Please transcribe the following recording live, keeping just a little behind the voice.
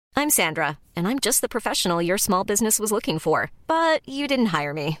I'm Sandra, and I'm just the professional your small business was looking for. But you didn't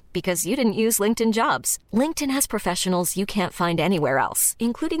hire me because you didn't use LinkedIn Jobs. LinkedIn has professionals you can't find anywhere else,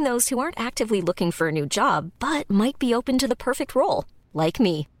 including those who aren't actively looking for a new job, but might be open to the perfect role, like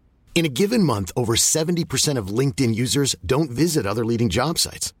me. In a given month, over 70% of LinkedIn users don't visit other leading job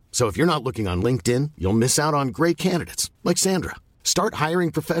sites. So if you're not looking on LinkedIn, you'll miss out on great candidates like Sandra. Start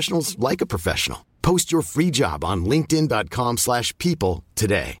hiring professionals like a professional. Post your free job on linkedin.com/people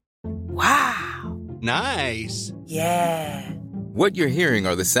today. Wow. Nice. Yeah. What you're hearing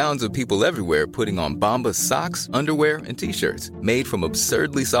are the sounds of people everywhere putting on Bombas socks, underwear, and T-shirts made from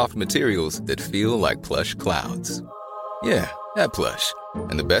absurdly soft materials that feel like plush clouds. Yeah, that plush.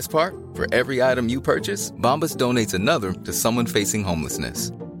 And the best part? For every item you purchase, Bombas donates another to someone facing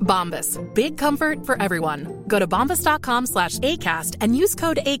homelessness. Bombas. Big comfort for everyone. Go to bombas.com/ACAST and use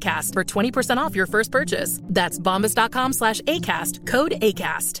code ACAST for 20% off your first purchase. That's bombas.com/ACAST. Code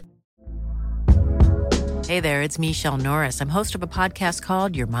ACAST. Hey there, it's Michelle Norris. I'm host of a podcast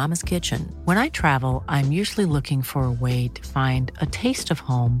called Your Mama's Kitchen. When I travel, I'm usually looking for a way to find a taste of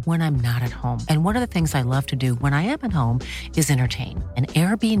home when I'm not at home. And one of the things I love to do when I am at home is entertain. And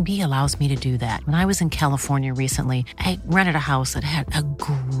Airbnb allows me to do that. When I was in California recently, I rented a house that had a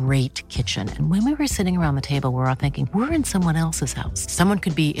great kitchen. And when we were sitting around the table, we were all thinking, we're in someone else's house. Someone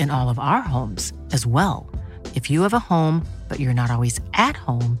could be in all of our homes as well. If you have a home, but you're not always at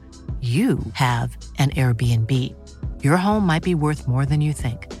home, you have an Airbnb. Your home might be worth more than you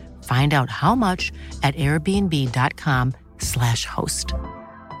think. Find out how much at airbnb.com/host.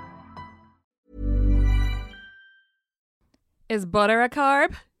 Is butter a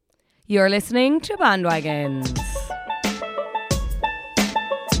carb? You're listening to Bandwagons.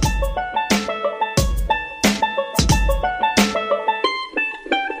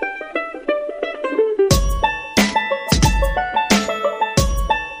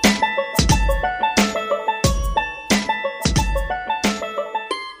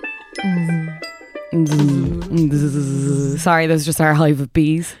 Sorry, there's just our hive of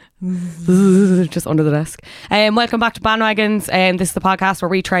bees just under the desk. Welcome back to Bandwagons. This is the podcast where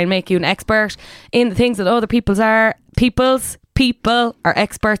we try and make you an expert in the things that other people are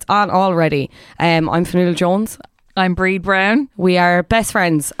experts on already. I'm Fionnuala Jones. I'm Breed Brown. We are best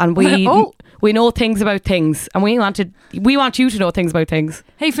friends, and we know things about things, and we want you to know things about things.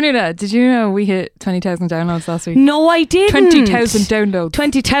 Hey Fionnuala, did you know we hit 20,000 downloads last week? No, I didn't. 20,000 downloads.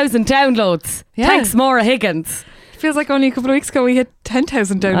 20,000 downloads. Yeah. Thanks, Maura Higgins. Feels like only a couple of weeks ago we hit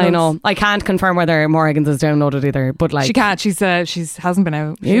 10,000 downloads. I know. I can't confirm whether Maura Higgins has downloaded either, but like she can't. She's hasn't been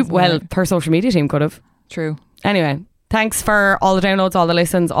out. Her social media team could have. True. Anyway, thanks for all the downloads, all the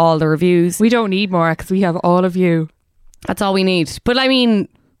listens, all the reviews. We don't need more because we have all of you. That's all we need. But I mean,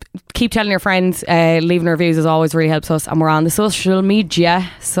 keep telling your friends. Leaving reviews as always really helps us, and we're on the social media,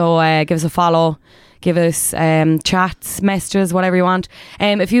 so give us a follow, give us chats, messages, whatever you want.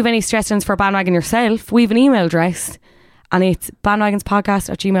 If you have any suggestions for Bandwagon yourself, we have an email address, and it's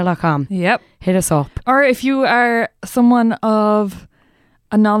bandwagonspodcast@gmail.com. Yep. Hit us up. Or if you are someone of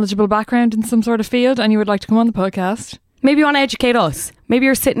a knowledgeable background in some sort of field and you would like to come on the podcast, maybe you want to educate us. Maybe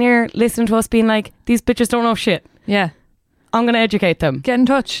you're sitting here listening to us being like, these bitches don't know shit. Yeah. I'm going to educate them. Get in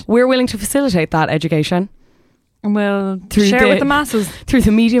touch. We're willing to facilitate that education. And we'll share it with the masses. Through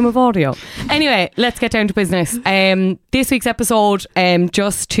the medium of audio. Anyway, let's get down to business. This week's episode,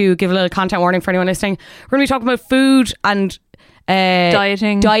 just to give a little content warning for anyone listening, we're going to be talking about food and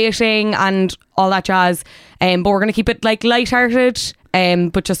dieting and all that jazz. But we're going to keep it like lighthearted.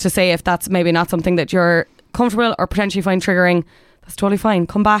 But just to say, if that's maybe not something that you're comfortable or potentially find triggering, that's totally fine.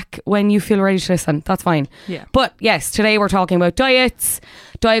 Come back when you feel ready to listen. That's fine. Yeah. But yes, today we're talking about diets,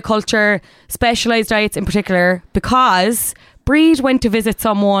 diet culture, specialised diets in particular, because Breed went to visit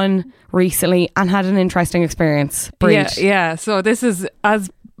someone recently and had an interesting experience. Breed. Yeah. So this is, as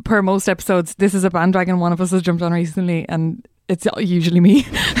per most episodes, this is a bandwagon one of us has jumped on recently, and it's usually me.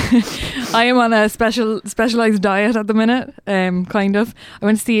 I am on a specialised diet at the minute, kind of. I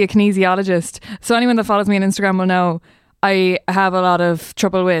went to see a kinesiologist. So anyone that follows me on Instagram will know I have a lot of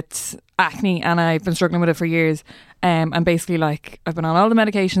trouble with acne, and I've been struggling with it for years. And basically, like, I've been on all the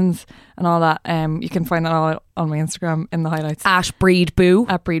medications and all that. You can find that all on my Instagram in the highlights. At Breed Boo.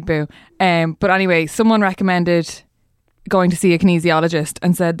 But anyway, someone recommended going to see a kinesiologist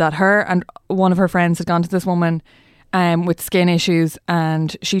and said that her and one of her friends had gone to this woman with skin issues,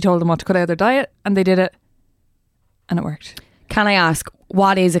 and she told them what to cut out of their diet, and they did it, and it worked. Can I ask,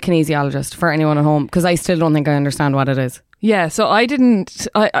 what is a kinesiologist for anyone at home? Because I still don't think I understand what it is. Yeah, so I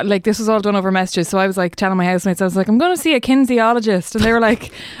like, this was all done over messages. So I was like telling my housemates, I was like, I'm going to see a kinesiologist. And they were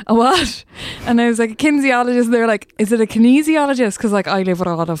like, a what? And I was like, a kinesiologist. And they were like, is it a kinesiologist? Because like I live with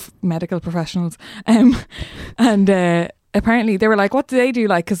a lot of medical professionals. And apparently they were like, what do they do?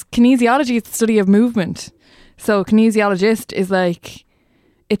 Like, because kinesiology is the study of movement. So kinesiologist is like,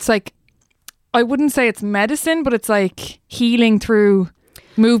 it's like, I wouldn't say it's medicine, but it's like healing through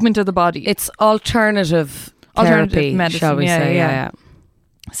movement of the body. It's alternative therapy, medicine, shall we say? Yeah.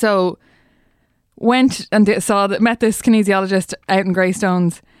 So went and met this kinesiologist out in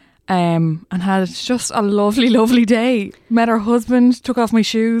Greystones, and had just a lovely, lovely day. Met her husband, took off my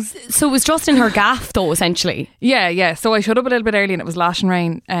shoes. So it was just in her gaff, though, essentially. Yeah. So I showed up a little bit early, and it was lashing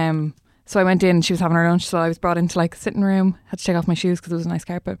rain. So I went in, and she was having her lunch. So I was brought into like a sitting room. Had to take off my shoes because it was a nice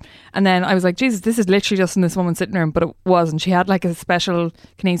carpet. And then I was like, Jesus, this is literally just in this woman's sitting room, but it wasn't. She had like a special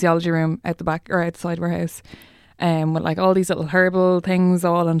kinesiology room out the back or outside of her house. With like all these little herbal things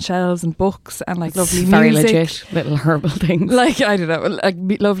all on shelves and books and like lovely very music. legit little herbal things. Like, I don't know, like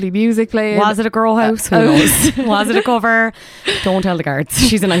lovely music playing. Was it a grow house? Who knows? Was it a cover? Don't tell the guards.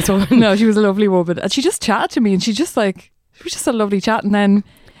 She's a nice woman. No, she was a lovely woman. And she just chatted to me, and she was just a lovely chat. And then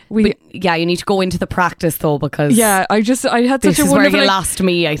you need to go into the practice though, because I had such a wonderful. This is where you lost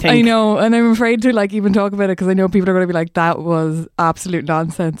me, I think. I know, and I'm afraid to like even talk about it because I know people are going to be like, that was absolute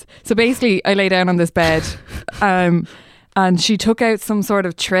nonsense. So basically, I lay down on this bed, and she took out some sort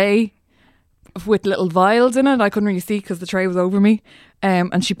of tray with little vials in it. I couldn't really see because the tray was over me.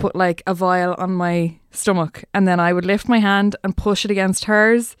 And she put like a vial on my stomach, and then I would lift my hand and push it against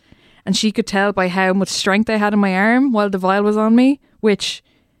hers, and she could tell by how much strength I had in my arm while the vial was on me, which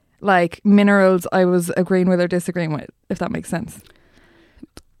like minerals I was agreeing with or disagreeing with, if that makes sense.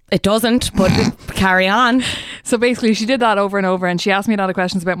 It doesn't, but carry on. So basically she did that over and over, and she asked me a lot of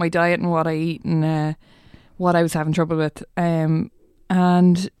questions about my diet and what I eat and what I was having trouble with. And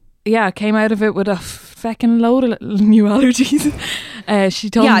yeah, came out of it with a feckin' load of little new allergies.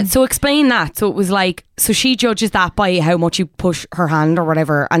 She told me. So explain that. So it was like, so she judges that by how much you push her hand or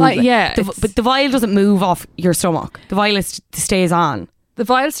whatever. And but the vial doesn't move off your stomach. The vial stays on. The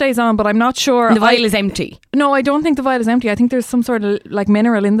vial stays on, but I'm not sure. And the vial is empty. No, I don't think the vial is empty. I think there's some sort of like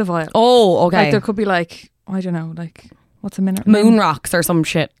mineral in the vial. Oh, okay. Like there could be like, I don't know, like what's a mineral? Moon rocks or some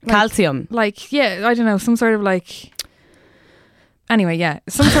shit. Like, calcium. Like, yeah, I don't know, some sort of like. Anyway, yeah,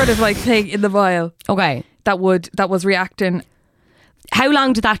 some sort of like thing in the vial. Okay. That was reacting. How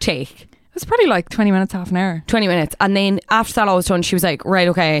long did that take? It was probably like 20 minutes, half an hour. 20 minutes. And then after that all was done, she was like, right,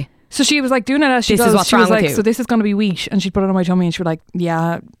 okay. So she was like doing it as she goes. This is what's wrong with you. So this is going to be wheat. And she'd put it on my tummy and she was like,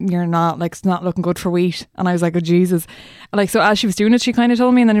 yeah, you're not, like, it's not looking good for wheat. And I was like, oh, Jesus. And like, so as she was doing it, she kind of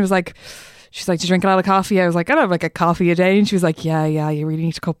told me, and then it was like, she's like, do you drink a lot of coffee? I was like, I don't have like a coffee a day. And she was like, yeah, you really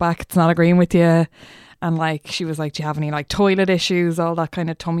need to cut back. It's not agreeing with you. And like, she was like, do you have any like toilet issues, all that kind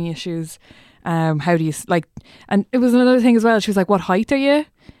of tummy issues? How do you like, and it was another thing as well. She was like, what height are you?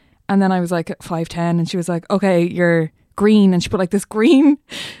 And then I was like 5'10", and she was like, okay, you're green. And she put like this green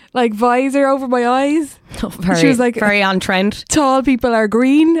like visor over my eyes. She was like, very on trend. Tall people are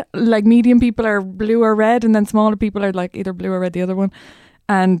green, like medium people are blue or red, and then smaller people are like either blue or red, the other one.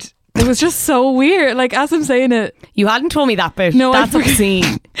 And it was just so weird. Like, as I'm saying it, you hadn't told me that bit. No, that's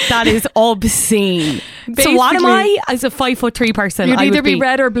obscene. That is obscene. Basically, so what am I as a 5'3" person? You'd either be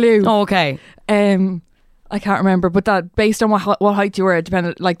red or blue. Oh, okay. I can't remember, but that based on what height you were, it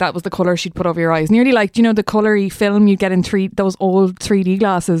depended. Like, that was the colour she'd put over your eyes. Nearly like, do you know the colour-y film you get in those old 3D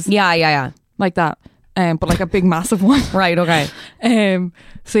glasses? Yeah. Like that. But like a big massive one. Right, okay.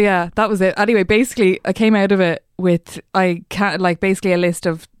 So yeah, that was it. Anyway, basically I came out of it with basically a list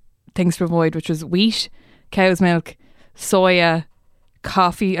of things to avoid, which was wheat, cow's milk, soya,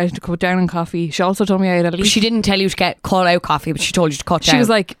 coffee. I had to cut down on coffee. She also told me I had a leak. She didn't tell you to cut out coffee, but she told you to cut down. She was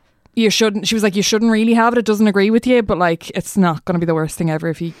like, you shouldn't really have it. It doesn't agree with you, but like, it's not going to be the worst thing ever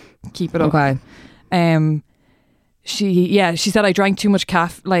if you keep it up. Okay. She said I drank too much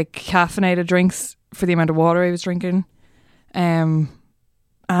caffeinated drinks for the amount of water I was drinking. And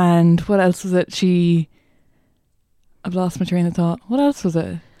what else was it? I've lost my train of thought. What else was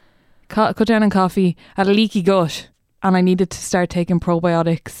it? Cut down on coffee. I had a leaky gut, and I needed to start taking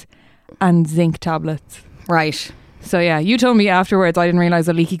probiotics and zinc tablets. Right. So yeah, you told me afterwards. I didn't realise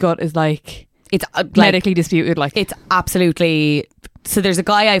a leaky gut is like it's medically disputed. Like, it's absolutely. So there's a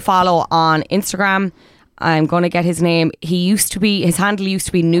guy I follow on Instagram. I'm going to get his name. His handle used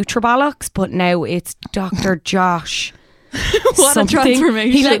to be Nutribolics, but now it's Dr. Josh. What something. A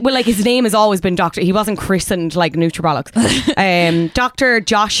transformation. His name has always been Doctor. He wasn't christened like Nutribolics. Dr.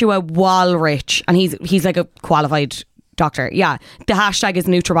 Joshua Walrich, and he's like a qualified doctor. Yeah, the hashtag is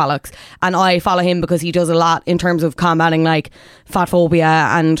Nutribolics, and I follow him because he does a lot in terms of combating like fat phobia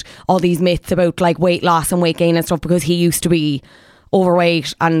and all these myths about like weight loss and weight gain and stuff, because he used to be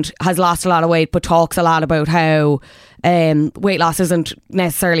overweight and has lost a lot of weight, but talks a lot about how weight loss isn't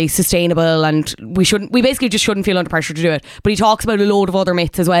necessarily sustainable, and we basically just shouldn't feel under pressure to do it. But he talks about a load of other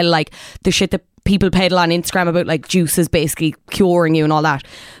myths as well, like the shit that people peddle on Instagram about like juices basically curing you and all that.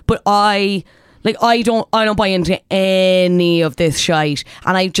 But I don't buy into any of this shite,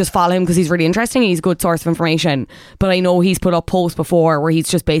 and I just follow him because he's really interesting and he's a good source of information. But I know he's put up posts before where he's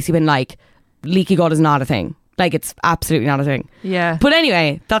just basically been like, leaky gut is not a thing. Like, it's absolutely not a thing. Yeah. But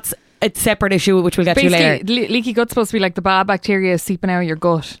anyway, that's a separate issue which we'll get to later. Leaky gut's supposed to be like the bad bacteria seeping out of your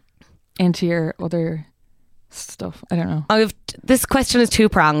gut into your other stuff. I don't know. This question is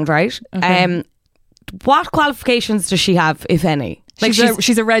two-pronged, right? Okay. What qualifications does she have, if any? Like,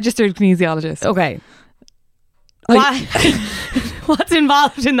 she's a registered kinesiologist. Okay. What's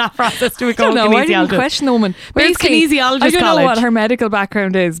involved in that process to become a kinesiologist? I didn't question the woman. Where's kinesiologist I don't college? know what her medical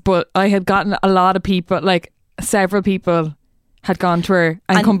background is, but I had gotten a lot of people, like several people had gone to her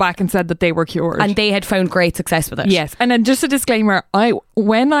and come back and said that they were cured. And they had found great success with it. Yes. And then just a disclaimer,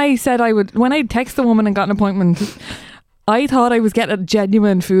 when I text the woman and got an appointment, I thought I was getting a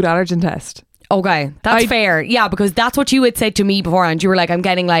genuine food allergen test. Okay, that's fair. Yeah, because that's what you had said to me beforehand. You were like, I'm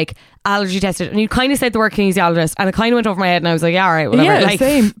getting like allergy tested, and you kind of said the word kinesiologist, and it kind of went over my head, and I was like, yeah, all right, whatever. Yeah, like,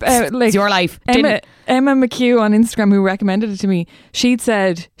 same. It's your life. Emma McHugh on Instagram, who recommended it to me, she'd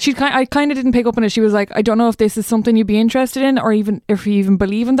said I kind of didn't pick up on it. She was like, I don't know if this is something you'd be interested in, or even if you even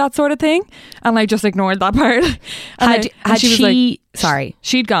believe in that sort of thing, and I just ignored that part.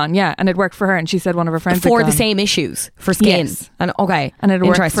 She'd gone, yeah, and it worked for her, and she said one of her friends for had the gone. same issues for skin. Yes. And it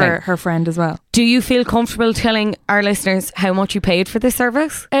worked for her friend as well. Do you feel comfortable telling our listeners how much you paid for this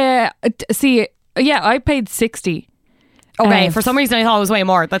service? I paid 60. Okay, for some reason I thought it was way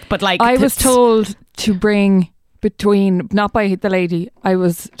more. But like, I was told to bring not by the lady, I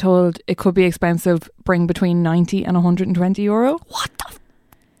was told it could be expensive, bring between 90 and 120 euro. What the?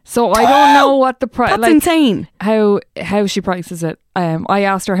 So I don't know what the price. That's insane. How she prices it. I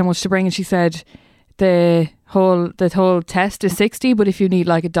asked her how much to bring, and she said the whole test is 60, but if you need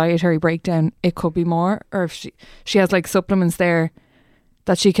like a dietary breakdown, it could be more. Or if she has like supplements there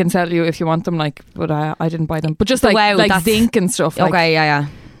that she can sell you if you want them, like, but I didn't buy them. But just like zinc and stuff. Okay, yeah.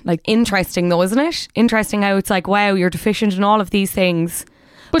 Like, interesting though, isn't it? Interesting how it's like, wow, you're deficient in all of these things.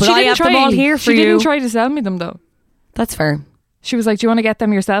 But she I have them all here for you. She didn't try to sell me them though. That's fair. She was like, do you want to get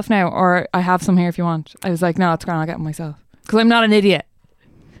them yourself now, or I have some here if you want? I was like, no, it's grand, I'll get them myself, because I'm not an idiot,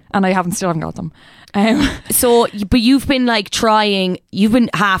 and I still haven't got them. So, but you've been like you've been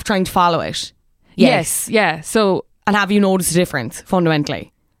half trying to follow it. Yes. Yeah. So, and have you noticed a difference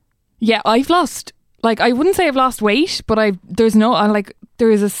fundamentally? Yeah, I've lost, like, I wouldn't say I've lost weight, but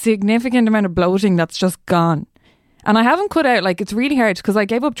there is a significant amount of bloating that's just gone. And I haven't cut out, like, it's really hard, because I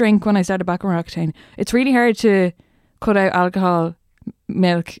gave up drink when I started back on Roaccutane. It's really hard to cut out alcohol,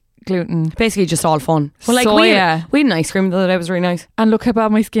 milk, gluten. Basically just all fun. Well, like, we had an ice cream the other day, it was really nice. And look how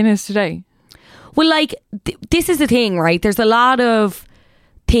bad my skin is today. Well, like, this is the thing, right? There's a lot of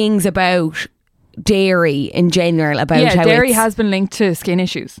things about dairy in general, about how dairy has been linked to skin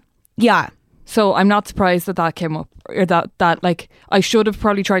issues. Yeah. So I'm not surprised that came up, or that like, I should have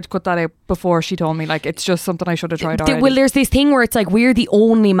probably tried to cut that out before she told me. Like, it's just something I should have tried already. Well, there's this thing where it's like, we're the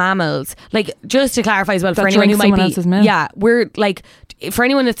only mammals, like, just to clarify as well, that for anyone who might be else's milk. Yeah, we're like, for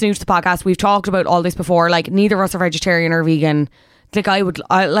anyone that's new to the podcast, we've talked about all this before. Like, neither of us are vegetarian or vegan. Like,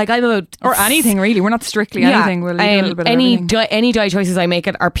 I'm about, or anything really. We're not strictly anything. We'll eat a little bit of everything. Any diet choices I make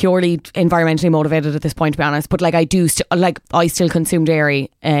are purely environmentally motivated at this point, to be honest. But like, I still consume dairy,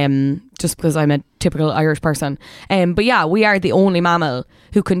 just because I'm a typical Irish person. But yeah, we are the only mammal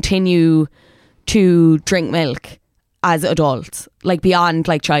who continue to drink milk as adults, like beyond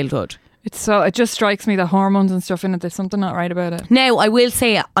like childhood. It just strikes me the hormones and stuff in it. There's something not right about it. Now, I will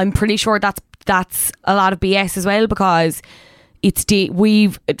say, I'm pretty sure that's a lot of BS as well, because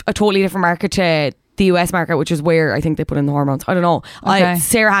we've a totally different market to the US market, which is where I think they put in the hormones. I don't know. Okay.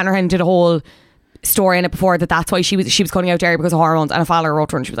 Sarah Hanrahan did a whole story in it before that's why she was cutting out dairy because of hormones, and a follower wrote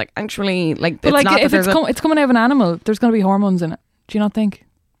to her and she was like, actually, like, but it's like, not if it's coming out of an animal, there's going to be hormones in it. Do you not think?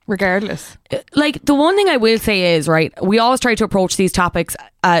 Regardless, like, the one thing I will say is, right, we always try to approach these topics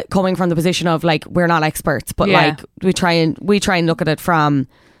coming from the position of like, we're not experts, but like, we try and look at it from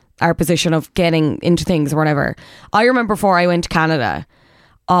our position of getting into things or whatever. I remember before I went to Canada,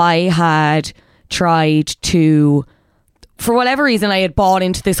 I had tried to, for whatever reason, I had bought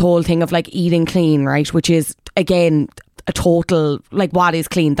into this whole thing of like eating clean, right? Which is, again, a total, like, what is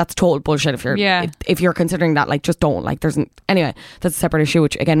clean. That's total bullshit if you're if you're considering that. Like, just don't. Like, anyway, that's a separate issue,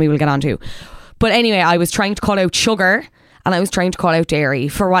 which again we will get onto. But anyway, I was trying to cut out sugar and I was trying to cut out dairy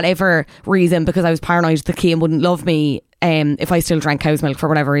for whatever reason, because I was paranoid that Cian wouldn't love me if I still drank cow's milk for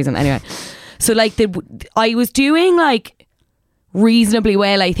whatever reason. Anyway, so like I was doing like reasonably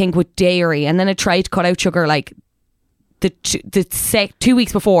well, I think, with dairy, and then I tried to cut out sugar like the 2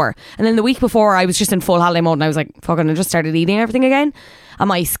 weeks before, and then the week before I was just in full holiday mode and I was like, fucking, I just started eating everything again, and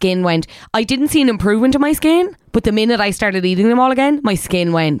my skin went, I didn't see an improvement in my skin, but the minute I started eating them all again, my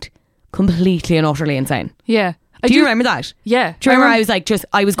skin went completely and utterly insane. Yeah. Do you remember that? Yeah. Do you remember I was like,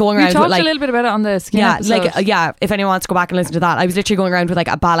 I was going around with like... We talked a little bit about it on the skin episode. If anyone wants to go back and listen to that, I was literally going around with like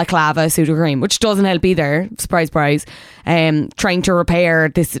a balaclava Sudocrem, which doesn't help either, surprise, surprise, trying to repair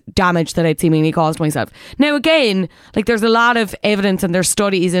this damage that I'd seemingly caused myself. Now again, like, there's a lot of evidence and there's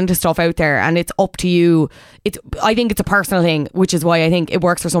studies into stuff out there, and it's up to you. I think it's a personal thing, which is why I think it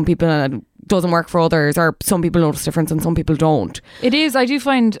works for some people and doesn't work for others, or some people notice difference and some people don't. It is. I do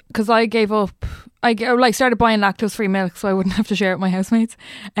find, because I gave up, I started buying lactose free milk so I wouldn't have to share it with my housemates.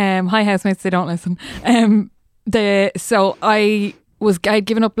 Hi housemates, they don't listen. So I'd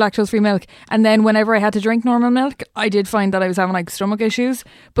given up lactose free milk, and then whenever I had to drink normal milk, I did find that I was having like stomach issues.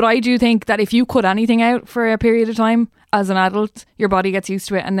 But I do think that if you cut anything out for a period of time as an adult, your body gets used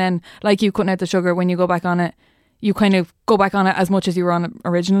to it, and then, like you cutting out the sugar, when you go back on it, you kind of go back on it as much as you were on it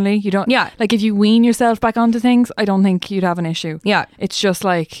originally. You don't, like, if you wean yourself back onto things, I don't think you'd have an issue. Yeah. It's just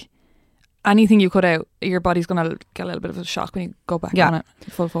like anything you cut out, your body's going to get a little bit of a shock when you go back on it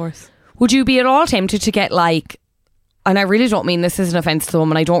full force. Would you be at all tempted to get like, and I really don't mean this as an offence to the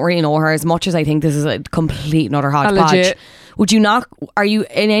woman, I don't really know her as much as I think this is a complete and utter hodgepodge. Would you not, are you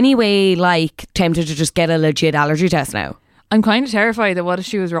in any way like tempted to just get a legit allergy test now? I'm kind of terrified that what if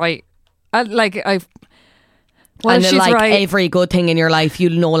she was right? And then, like, right, every good thing in your life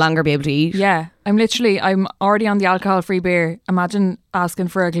you'll no longer be able to eat. Yeah, I'm already on the alcohol-free beer. Imagine asking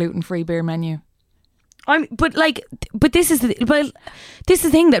for a gluten-free beer menu. But this is the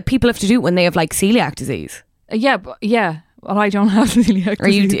thing that people have to do when they have like celiac disease. Well, I don't have celiac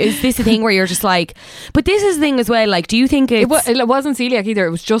disease. Is this a thing where you're just like? But this is the thing as well. Like, do you think it wasn't celiac either? It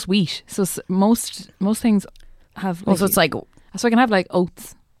was just wheat. So most things have. Like, so it's like. So I can have like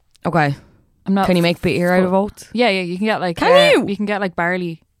oats. Okay. I'm not. Can you make beer out of oats? Yeah. You can get like. Can you? You can get like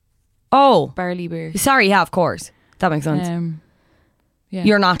barley. Oh, barley beer. Sorry, yeah, of course. That makes sense. Yeah.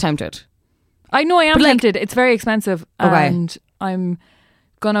 You're not tempted. I know I am tempted. It's very expensive, and I'm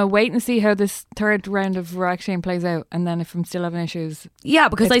gonna wait and see how this third round of Roaccutane plays out, and then if I'm still having issues, because it's I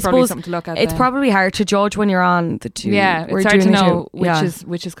probably suppose something to look at. It's probably hard to judge when you're on the two. Yeah, it's hard to know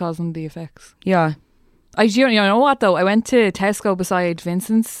which is causing the effects. Yeah. You know what though? I went to Tesco beside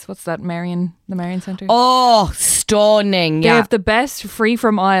Vincent's. What's that? the Marion Centre. Oh, stunning! They have the best free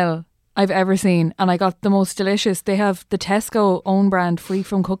from aisle I've ever seen, and I got the most delicious. They have the Tesco own brand free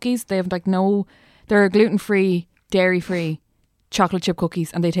from cookies. They have like they're gluten free, dairy free chocolate chip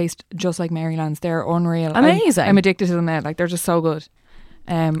cookies, and they taste just like Maryland's. They're unreal. Amazing. I'm addicted to them now. Like, they're just so good.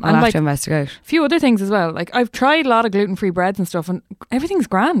 I'll have to investigate. A few other things as well. Like, I've tried a lot of gluten free breads and stuff, and everything's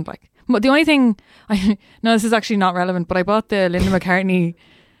grand. Like, the only thing this is actually not relevant, but I bought the Linda McCartney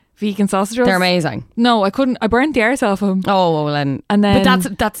vegan sausage rolls. They're amazing. No, I couldn't. I burnt the arse off them. Oh, well then.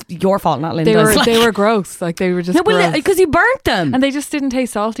 But that's your fault, not Linda's. They were gross. Like, they were just gross. Because you burnt them, and they just didn't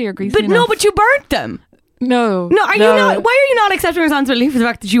taste salty or greasy. But you burnt them. No. You not? Why are you not accepting responsibility for the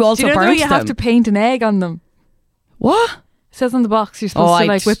fact that you also burnt them? You have to paint an egg on them. What? It says on the box you're supposed to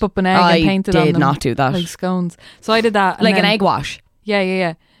like whip up an egg and paint it on them. I did not do that. Like scones. So I did that. Like an egg wash.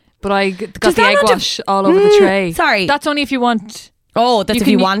 Yeah. But I got the egg wash all over the tray. Sorry. That's only if you want. Oh, that's if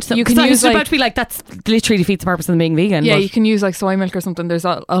you want them. You can use about to be like, that's literally defeats the purpose of them being vegan. Yeah, you can use like soy milk or something. There's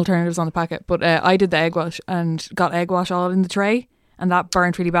alternatives on the packet. But I did the egg wash and got egg wash all in the tray, and that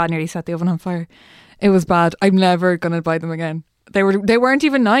burnt really bad. Nearly set the oven on fire. It was bad. I'm never gonna buy them again. They weren't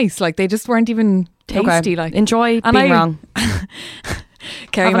even nice. Like, they just weren't even tasty. Like, enjoy being wrong.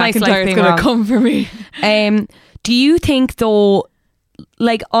 Kerry McIntyre is gonna come for me. Do you think though?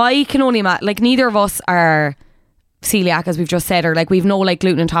 Like, I can only imagine. Like, neither of us are celiac, as we've just said, or like we've no like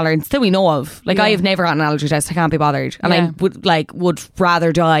gluten intolerance that we know of. Like, I have never gotten an allergy test. I can't be bothered, and I would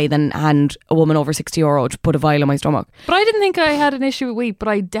rather die than hand a woman over 60 euro to put a vial in my stomach. But I didn't think I had an issue with wheat, but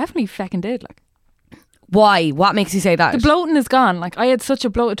I definitely fucking did. Like, why? What makes you say that? The bloating is gone. Like, I had such a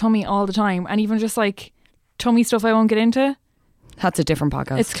bloated tummy all the time, and even just like tummy stuff I won't get into. That's a different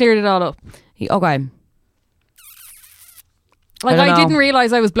podcast. It's cleared it all up. Okay. Like, I didn't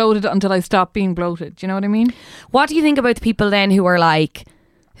realise I was bloated until I stopped being bloated. Do you know what I mean? What do you think about the people then who like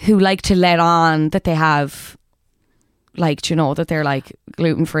to let on that they have like, do you know that they're like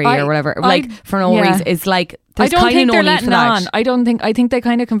gluten free or whatever, I- like for no yeah. reason. It's like I there's don't kind of think no they're need letting for that. on. I think they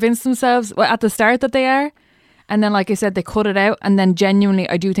kind of convinced themselves at the start that they are, and then like I said, they cut it out, and then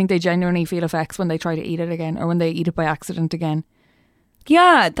I do think they genuinely feel effects when they try to eat it again or when they eat it by accident again.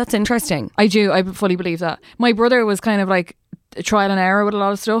 Yeah, that's interesting. I fully believe that. My brother was kind of like a trial and error with a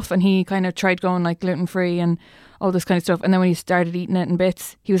lot of stuff, and he kind of tried going like gluten free and all this kind of stuff, and then when he started eating it in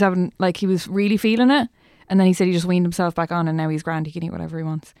bits, he was really feeling it, and then he said he just weaned himself back on, and now he's grand, he can eat whatever he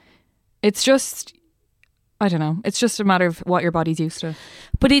wants. It's just, I don't know, it's just a matter of what your body's used to.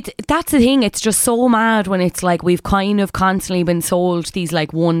 But that's the thing, it's just so mad when it's like we've kind of constantly been sold these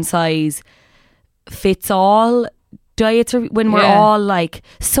like one size fits all diets, or when we're all like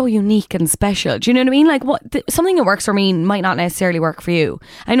so unique and special. Do you know what I mean? Like something that works for me might not necessarily work for you.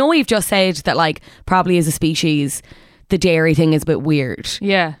 I know you've just said that like probably as a species the dairy thing is a bit weird,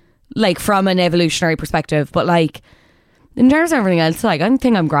 Yeah. like from an evolutionary perspective, but like in terms of everything else, like I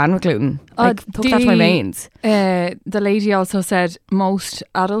think I'm grand with gluten. Like that's my mains. The lady also said most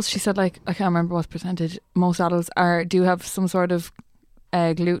adults, she said like, I can't remember what percentage, most adults do have some sort of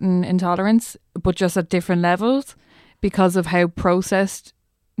gluten intolerance, but just at different levels because of how processed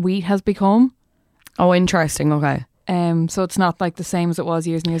wheat has become. Oh, interesting. Okay. So it's not like the same as it was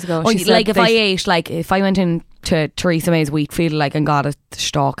years and years ago. Or She said like if I went into Theresa May's wheat field like and got a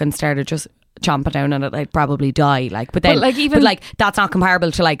stalk and started just chomping down on it, I'd probably die. Like, but that's not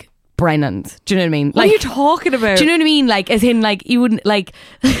comparable to like Brennan's. Do you know what I mean? What Like, are you talking about? do you know what I mean? Like, as in, like, you wouldn't like.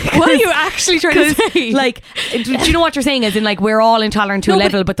 What are you actually trying to say? Like, do you know what you're saying? As in, like, we're all intolerant to a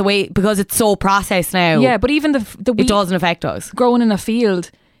level, but because it's so processed now, yeah, but even the wheat it doesn't affect us. growing in a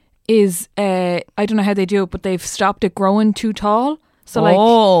field is I don't know how they do it, but they've stopped it growing too tall. So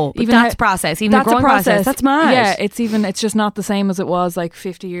like, but that's process. Even the growing process. That's mad. Yeah, it's just not the same as it was like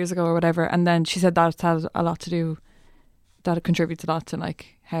 50 years ago or whatever. And then she said that has a lot to do. That it contributes a lot to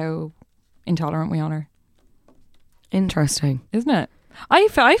like how intolerant we are. Interesting, Isn't it? I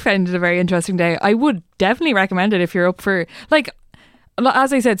found it a very interesting day. I would definitely recommend it if you're up for, like,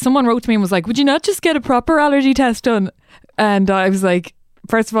 as I said, someone wrote to me and was like, would you not just get a proper allergy test done? And I was like,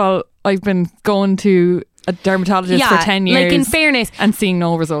 first of all, I've been going to a dermatologist for 10 years. Like, in fairness, and seeing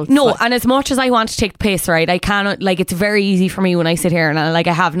no results. No, like, and as much as I want to take the piss, right, I cannot, like, it's very easy for me when I sit here and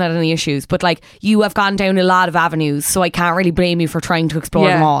I haven't had any issues, but like, you have gone down a lot of avenues, so I can't really blame you for trying to explore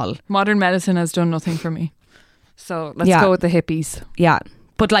them all. Modern medicine has done nothing for me. So let's go with the hippies. Yeah,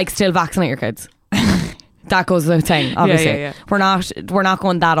 but like, still vaccinate your kids. That goes without saying, obviously. Yeah. We're not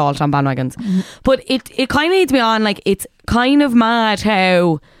going that all on bandwagons. But it kind of leads me on, like, it's kind of mad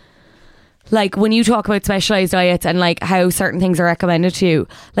how, like, when you talk about specialised diets and like how certain things are recommended to you,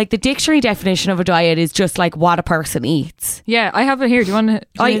 like the dictionary definition of a diet is just like what a person eats. Yeah, I have it here. Do you want to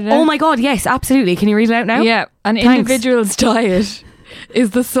read it out? Oh my God, yes, absolutely. Can you read it out now? Yeah, an individual's diet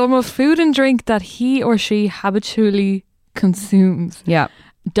is the sum of food and drink that he or she habitually consumes. Yeah.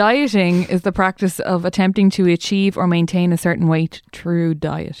 Dieting is the practice of attempting to achieve or maintain a certain weight through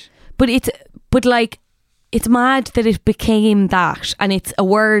diet. But it's mad that it became that, and it's a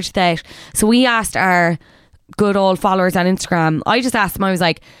word that, so we asked our good old followers on Instagram, I just asked them, I was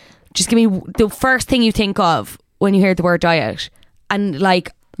like, just give me the first thing you think of when you hear the word diet. And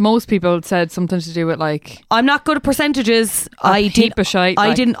like, most people said something to do with like, I'm not good at percentages. I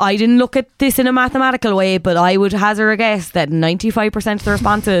didn't look at this in a mathematical way, but I would hazard a guess that 95% of the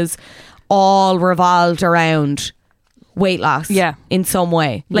responses all revolved around weight loss, in some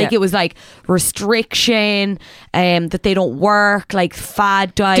way. Like, it was like restriction, that they don't work, like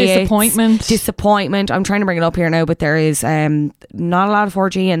fad diets, disappointment. I'm trying to bring it up here now, but there is not a lot of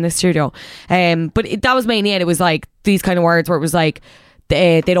 4G in this studio, but that was mainly it. It was like these kind of words where it was like,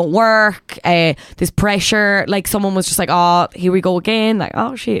 they don't work, there's pressure, like someone was just like, oh, here we go again, like,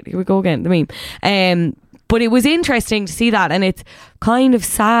 oh shit, here we go again, the meme. But it was interesting to see that, and it's kind of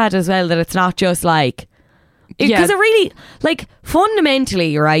sad as well that it's not just like, because it really, like,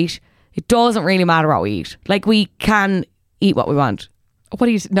 fundamentally, right, it doesn't really matter what we eat. Like, we can eat what we want. What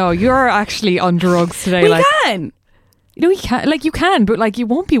do you? No, you're actually on drugs today. We can. You know, you can. Like, you can, but like, you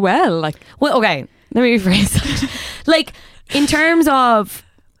won't be well. Like, well, okay, let me rephrase that. Like, in terms of,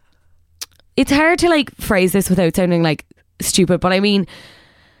 it's hard to like phrase this without sounding like stupid, but I mean,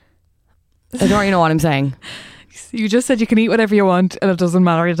 I don't really know what I'm saying. You just said you can eat whatever you want, and it doesn't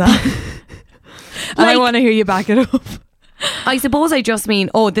matter that. And I want to hear you back it up. I suppose I just mean,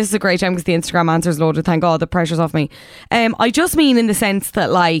 oh, this is a great time because the Instagram answer's loaded, thank God, the pressure's off me. I just mean in the sense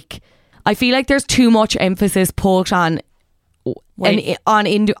that, like, I feel like there's too much emphasis put on weight,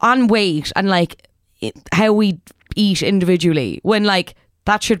 on weight and like how we eat individually, when like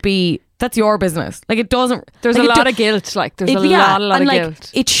that should be That's your business. Like, it doesn't. There's like, a lot of guilt. Like, there's a lot and of like,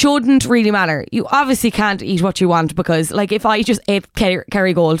 guilt. it shouldn't really matter. You obviously can't eat what you want, because like if I just ate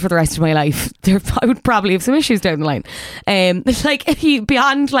Kerrygold for the rest of my life, I would probably have some issues down the line. Like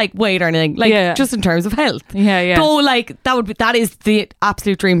beyond like weight or anything, like just in terms of health. Yeah. So like that is the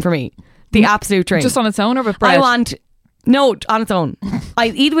absolute dream for me. The absolute dream. Just on its own or with bread? on its own. I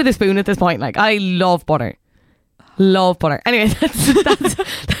eat with a spoon at this point. Like, I love butter. Anyway,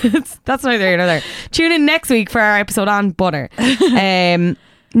 that's neither here nor there. Tune in next week for our episode on butter.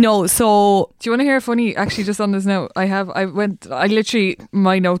 No, so do you want to hear a funny? Actually, just on this note, my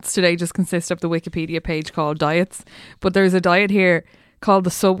notes today just consist of the Wikipedia page called diets, but there's a diet here called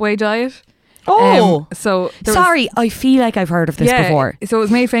the Subway diet. I feel like I've heard of this before. So it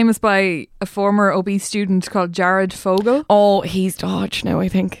was made famous by a former obese student called Jared Fogle. Oh, he's dodged now, I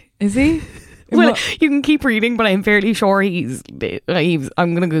think. Is he? Well, you can keep reading, but I'm fairly sure he's I'm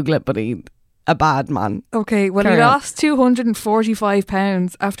going to Google it, but he's a bad man. Okay, well, he lost 245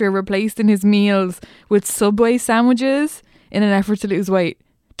 pounds after replacing his meals with Subway sandwiches in an effort to lose weight.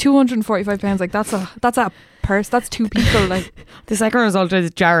 245 pounds, like that's a purse. That's two people. Like, the second result is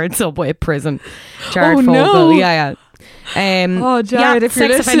Jared Subway prison. Jared Oh, Fogle. no. Yeah. Jared, if you're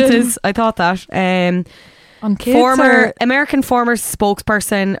sex listening. offences. I thought that. On kids American former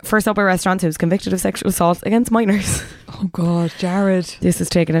spokesperson for Subway restaurants who was convicted of sexual assault against minors. Oh God, Jared. This is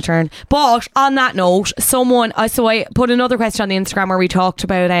taking a turn. But on that note, I put another question on the Instagram where we talked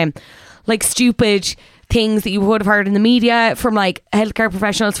about like stupid things that you would have heard in the media from like healthcare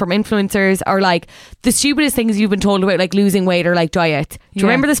professionals, from influencers, or like the stupidest things you've been told about, like losing weight or like diet. Do you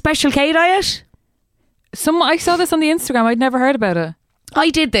remember the Special K diet? I saw this on the Instagram. I'd never heard about it. I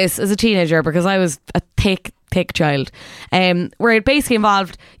did this as a teenager because I was a thick child, where it basically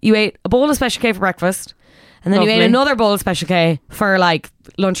involved you ate a bowl of Special K for breakfast, and then you ate another bowl of Special K for like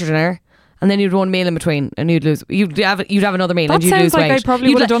lunch or dinner, and then you'd one meal in between, and you'd have another meal, and you'd lose weight. That sounds like I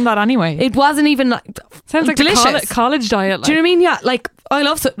probably would have done that anyway. It wasn't even like, sounds like delicious. a college diet. Like. Do you know what I mean? Yeah, like I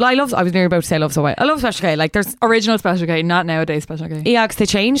was nearly about to say I love Subway. I love Special K. Like, there's original Special K, not nowadays Special K. Yeah, because they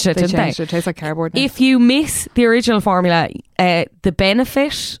changed it, didn't they? It tastes like cardboard now. If you miss the original formula, the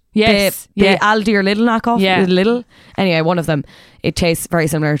Benefit, the Aldi or Lidl knockoff, Lidl, anyway, one of them, it tastes very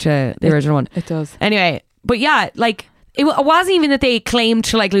similar to the original one. It does. Anyway, but yeah, like it wasn't even that they claimed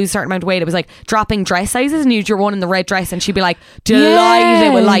to like lose a certain amount of weight. It was like dropping dress sizes, and you'd your one in the red dress, and she'd be like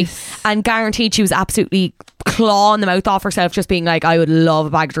delighted with life, and guaranteed she was absolutely clawing the mouth off herself, just being like, I would love a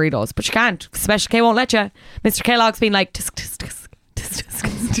bag of Doritos, but she can't. Special K won't let you. Mr. Kellogg's been like, get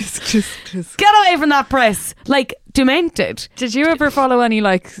away from that press. Like, demented. Did you ever follow any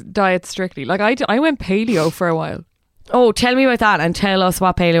like diet strictly? Like I went paleo for a while. Oh, tell me about that, and tell us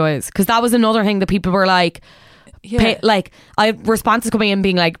what paleo is, because that was another thing that people were like, like I have responses coming in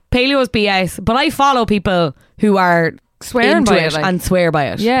being like, paleo is BS, but I follow people who are swearing by it, like, and swear by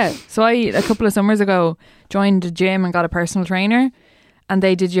it. Yeah. So I, a couple of summers ago, joined a gym and got a personal trainer, and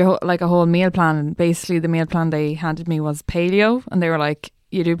they did like a whole meal plan, and basically the meal plan they handed me was paleo, and they were like,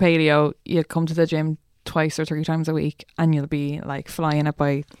 you do paleo, you come to the gym 2 or 3 times a week, and you'll be like flying it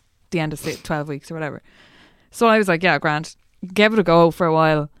by the end of 12 weeks or whatever. So I was like, yeah, grand, gave it a go for a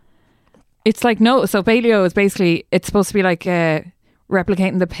while. It's like, no, so paleo is basically, it's supposed to be like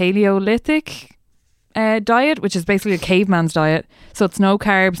replicating the Paleolithic diet, which is basically a caveman's diet. So it's no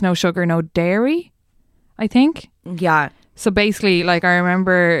carbs, no sugar, no dairy, I think. Yeah. So basically, like, I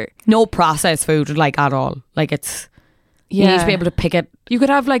remember, no processed food, like, at all. Like, it's, you need to be able to pick it. You could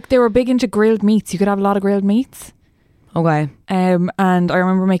have, like, they were big into grilled meats. You could have a lot of grilled meats. Okay. And I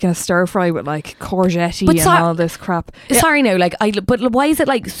remember making a stir fry with like courgette and all this crap. Sorry now, like, but why is it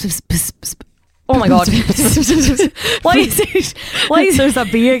like oh my god. Why is there's a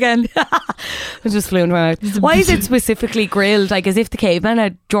B again? I just flew into my mouth. Why is it specifically grilled, like as if the cavemen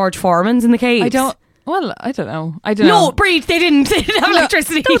had George Foreman's in the caves? I don't know. No, Breed, they didn't have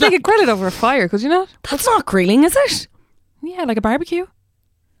electricity. No, they could grill it over a fire, could you not? That's not grilling, is it? Yeah, like a barbecue.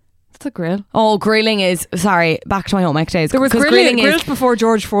 It's a grill. Oh, grilling is, sorry, back to my home ec days. There was grilled before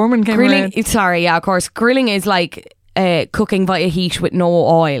George Foreman came around. Sorry, yeah, of course. Grilling is like cooking via heat with no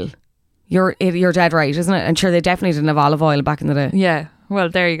oil. You're dead right, isn't it? And sure, they definitely didn't have olive oil back in the day. Yeah. Well,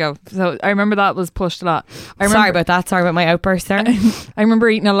 there you go. So I remember that was pushed a lot. Sorry about that. Sorry about my outburst there. I remember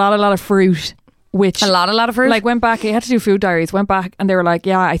eating a lot of fruit. Which a lot of fruit. Like, went back, I had to do food diaries, went back and they were like,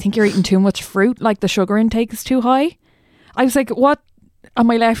 yeah, I think you're eating too much fruit, like the sugar intake is too high. I was like, what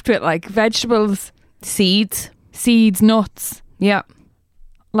am I left with? Like vegetables, seeds, nuts. Yeah.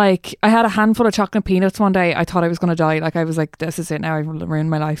 Like, I had a handful of chocolate peanuts one day. I thought I was going to die. Like, I was like, this is it now, I've ruined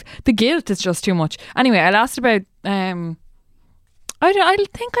my life. The guilt is just too much. Anyway, I lasted about I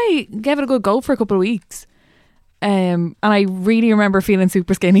think I gave it a good go for a couple of weeks. And I really remember feeling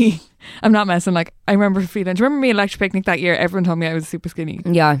super skinny. I'm not messing. Like, I remember feeling. Do you remember me at Lecture Picnic that year? Everyone told me I was super skinny.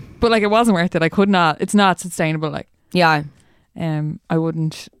 Yeah. But like, it wasn't worth it. I could not. It's not sustainable. Like, yeah. I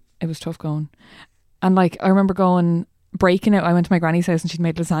wouldn't. It was tough going. And like, I remember breaking out. I went to my granny's house and she'd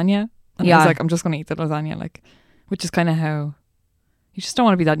made lasagna. And I was like, I'm just going to eat the lasagna. Like, which is kind of how you just don't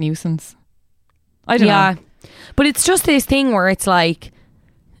want to be that nuisance. I don't know. But it's just this thing where it's like,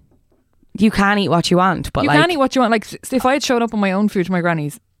 you can eat what you want, but you can eat what you want. Like, if I had showed up on my own food to my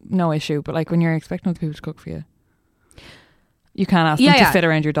granny's, no issue. But like, when you're expecting other people to cook for you, you can't ask them to fit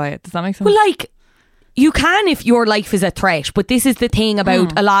around your diet. Does that make sense? Well, like, you can if your life is a threat. But this is the thing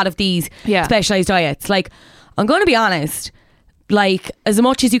about a lot of these specialised diets. Like, I'm going to be honest, like, as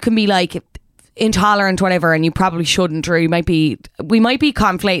much as you can be like intolerant or whatever, and you probably shouldn't, or we might be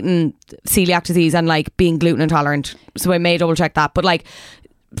conflating celiac disease and like being gluten intolerant. So I may double check that. But like,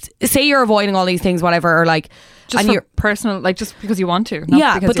 say you're avoiding all these things, whatever, or like, just for personal, like, just because you want to.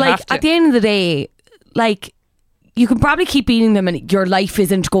 Not because but you like have to. At the end of the day, like, you can probably keep eating them and your life is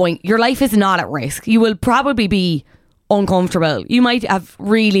not at risk. You will probably be uncomfortable. You might have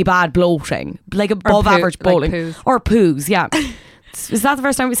really bad bloating, like above average bloating, like poos. Or poos. Yeah. Is that the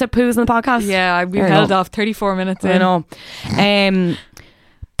first time we said poos in the podcast? Yeah, we held off 34 minutes in. I know.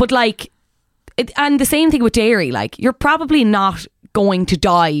 But like, and the same thing with dairy. Like, you're probably not going to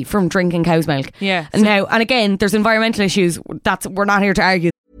die from drinking cow's milk. Yeah. And now, and again, there's environmental issues. We're not here to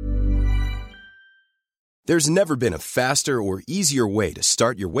argue. There's never been a faster or easier way to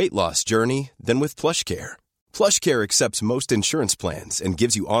start your weight loss journey than with PlushCare. PlushCare accepts most insurance plans and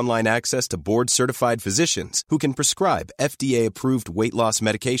gives you online access to board-certified physicians who can prescribe FDA-approved weight loss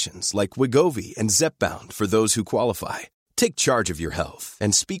medications like Wegovy and Zepbound for those who qualify. Take charge of your health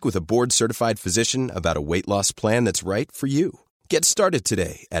and speak with a board-certified physician about a weight loss plan that's right for you. Get started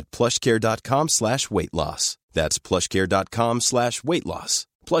today at plushcare.com/weight-loss. That's plushcare.com/weight-loss.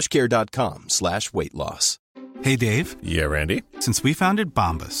 plushcare.com/weight-loss. Hey, Dave. Yeah, Randy. Since we founded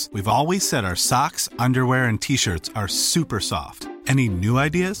Bombas, we've always said our socks, underwear, and T-shirts are super soft. Any new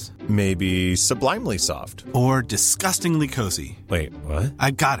ideas? Maybe sublimely soft. Or disgustingly cozy. Wait, what?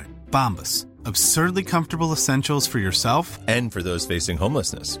 I got it. Bombas. Absurdly comfortable essentials for yourself and for those facing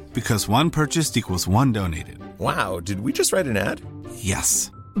homelessness. Because one purchased equals one donated. Wow, did we just write an ad?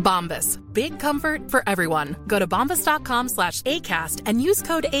 Yes. Bombas. Big comfort for everyone. Go to bombas.com/ACAST and use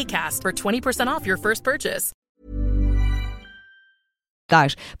code ACAST for 20% off your first purchase.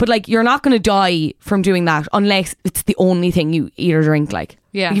 That, but like, you're not going to die from doing that unless it's the only thing you eat or drink. Like,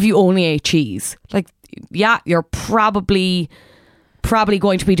 if you only ate cheese, like, you're probably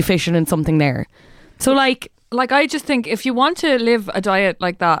going to be deficient in something there. So like I just think if you want to live a diet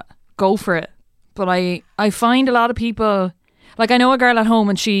like that, go for it. But I find a lot of people, like, I know a girl at home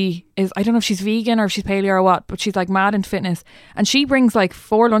and she is, I don't know if she's vegan or if she's paleo or what, but she's like mad into fitness, and she brings like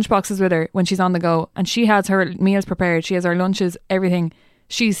 4 lunch boxes with her when she's on the go, and she has her meals prepared, she has her lunches, everything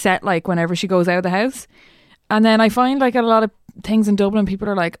she's set, like, whenever she goes out of the house. And then I find like at a lot of things in Dublin, people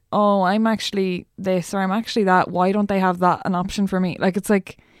are like, oh, I'm actually this or I'm actually that, why don't they have that an option for me? Like, it's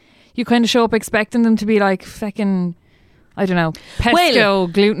like you kind of show up expecting them to be like fucking, I don't know, pesto,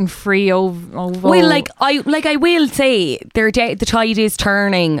 gluten-free ovo. Well, like I will say, the tide is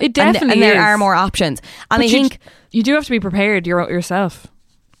turning. It definitely and there is. are more options. And but I think you do have to be prepared yourself.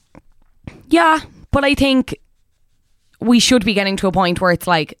 Yeah, but I think we should be getting to a point where it's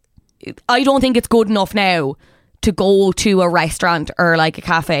like, I don't think it's good enough now to go to a restaurant or like a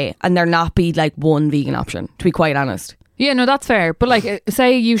cafe and there not be like one vegan option, to be quite honest. Yeah, no, that's fair. But like,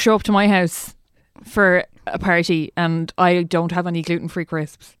 say you show up to my house for a party and I don't have any gluten-free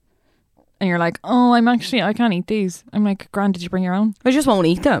crisps, and you're like, oh, I can't eat these. I'm like, grand, did you bring your own? I just won't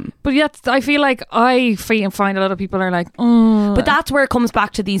eat them. But yet I feel like I find a lot of people are like, oh. But that's where it comes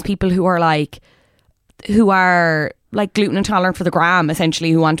back to these people who are like gluten intolerant for the gram,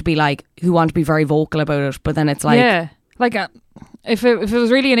 essentially, who want to be very vocal about it. But then it's like, yeah, like if it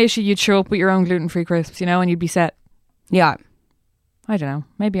was really an issue, you'd show up with your own gluten-free crisps, you know, and you'd be set. Yeah. I don't know.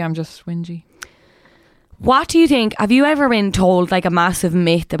 Maybe I'm just whingy. What do you think? Have you ever been told like a massive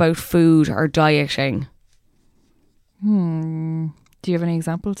myth about food or dieting? Do you have any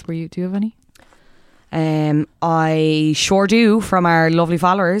examples? Do you have any? I sure do, from our lovely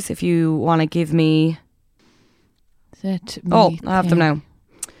followers. If you want to give me. I have them now.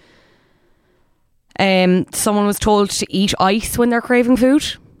 Someone was told to eat ice when they're craving food.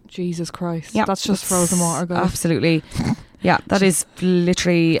 Jesus Christ. Yeah, that's just frozen water, guys. Absolutely. Yeah, that is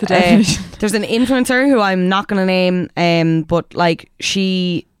literally the definition. There's an influencer who I'm not going to name, but like,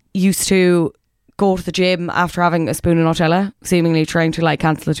 she used to go to the gym after having a spoon of Nutella, seemingly trying to like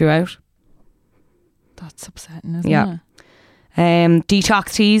cancel the 2 out. That's upsetting, isn't it?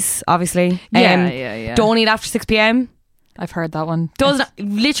 Detox teas, obviously. Yeah. Don't eat after 6 p.m. I've heard that one.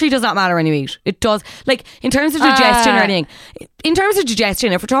 Literally does not matter when you eat. It does. Like, in terms of digestion or anything. In terms of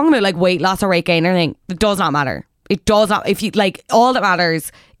digestion, if we're talking about like weight loss or weight gain or anything, it does not matter. It does not. If you like, all that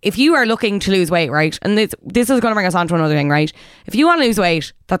matters, if you are looking to lose weight, right? And this is going to bring us on to another thing, right? If you want to lose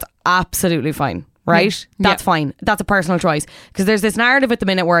weight, that's absolutely fine. Right? That's fine. That's a personal choice. Because there's this narrative at the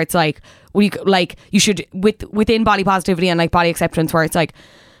minute where it's like, you should, within body positivity and like body acceptance, where it's like,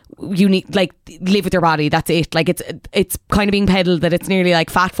 you need, like, live with your body, that's it. Like, it's kind of being peddled that it's nearly like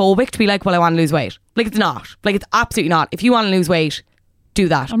fat phobic to be like, well, I want to lose weight. Like, it's not. Like, it's absolutely not. If you want to lose weight, do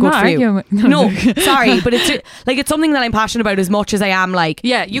that. I'm Good not for you. arguing. No, sorry, but it's like, it's something that I'm passionate about as much as I am like,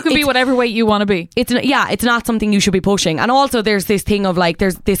 yeah, you can be whatever weight you want to be. It's not something you should be pushing. And also there's this thing of like,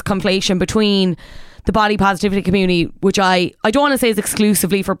 there's this conflation between the body positivity community, which I don't want to say is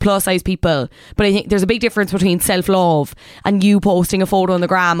exclusively for plus size people, but I think there's a big difference between self-love and you posting a photo on the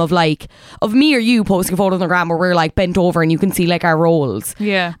gram of me or you posting a photo on the gram where we're like bent over and you can see like our rolls.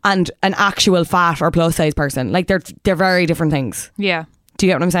 Yeah. And an actual fat or plus size person. Like they're very different things. Yeah. Do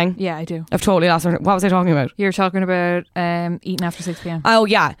you get what I'm saying? Yeah, I do. I've totally lost what was I talking about? You're talking about eating after 6 p.m. Oh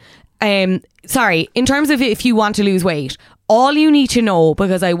yeah. Sorry, in terms of if you want to lose weight, all you need to know,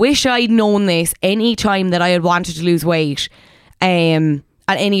 because I wish I'd known this any time that I had wanted to lose weight at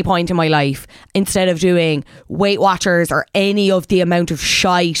any point in my life, instead of doing Weight Watchers or any of the amount of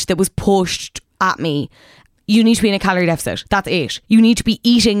shite that was pushed at me. You need to be in a calorie deficit. That's it. You need to be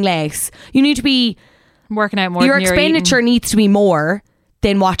eating less. You need to be working out more. Your than expenditure needs to be more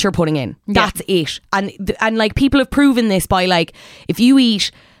than what you're putting in. That's it. And like, people have proven this by like, if you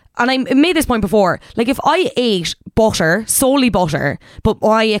eat, and I made this point before, like, if I ate butter, solely butter, but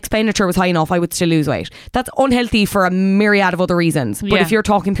my expenditure was high enough, I would still lose weight. That's unhealthy for a myriad of other reasons. But if you're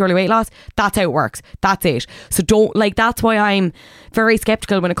talking purely weight loss, that's how it works. That's it. So don't, like, that's why I'm very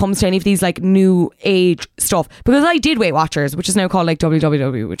skeptical when it comes to any of these like new age stuff, because I did Weight Watchers, which is now called like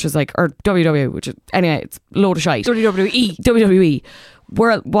WWW, which is like, or WW, which is, anyway, it's a load of shite. WWE.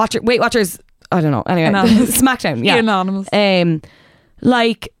 Weight Watchers, I don't know. Anyway, SmackDown. Yeah. Anonymous.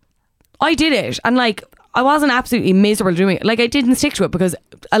 Like, I did it, and like, I wasn't absolutely miserable doing it. Like, I didn't stick to it because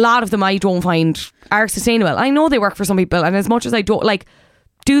a lot of them I don't find are sustainable. I know they work for some people, and as much as I don't, like,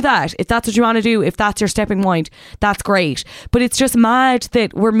 do that. If that's what you want to do, if that's your stepping point, that's great. But it's just mad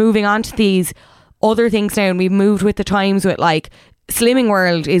that we're moving on to these other things now, and we've moved with the times with like, Slimming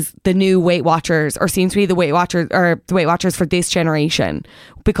World is the new Weight Watchers, or seems to be the Weight Watchers, or the Weight Watchers for this generation,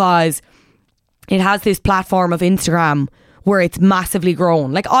 because it has this platform of Instagram where it's massively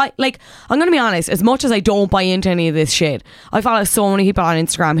grown. Like, I'm going to be honest, as much as I don't buy into any of this shit, I follow so many people on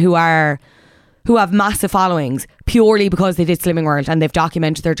Instagram who have massive followings purely because they did Slimming World and they've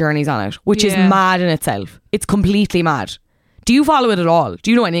documented their journeys on it, which is mad in itself. It's completely mad. Do you follow it at all?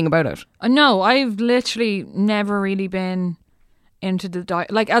 Do you know anything about it? No, I've literally never really been into the diet.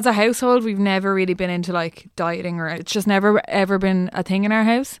 Like, as a household, we've never really been into like dieting, or it's just never ever been a thing in our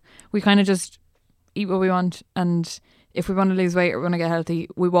house. We kind of just eat what we want, and if we want to lose weight or want to get healthy,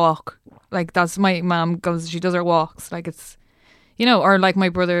 we walk. Like, that's, my mum goes, she does her walks. Like, it's, you know, or like my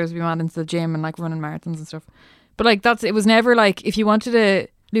brothers, we went into the gym and like running marathons and stuff. But like, it was never like, if you wanted to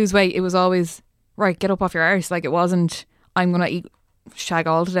lose weight, it was always, right, get up off your arse. Like, it wasn't, I'm going to eat shag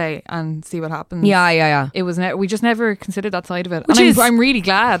all today and see what happens. Yeah. It was, we just never considered that side of it. I'm really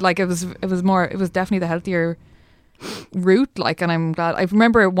glad. Like, it was definitely the healthier route. Like, and I'm glad. I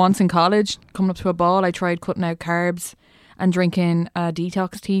remember once in college, coming up to a ball, I tried cutting out carbs and drinking a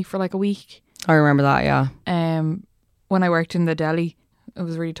detox tea for like a week. I remember that, yeah. When I worked in the deli, it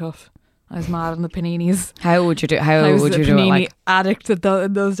was really tough. I was mad on the paninis. How would you do? I was would a you do panini it? Like, addict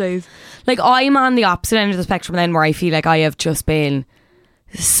in those days. Like, I'm on the opposite end of the spectrum then, where I feel like I have just been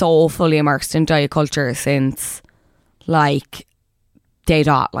so fully immersed in diet culture since like day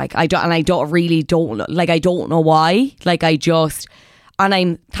dot. Like, I don't know why. Like, and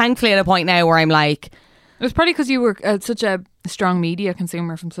I'm thankfully at a point now where I'm like, it was probably because you were such a strong media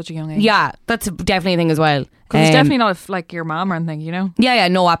consumer from such a young age. Yeah, that's definitely a thing as well. Because it's definitely not like your mom or anything, you know? Yeah,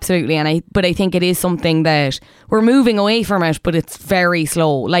 no, absolutely. But I think it is something that we're moving away from it, but it's very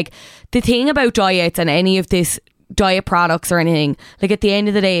slow. Like, the thing about diets and any of this diet products or anything, like, at the end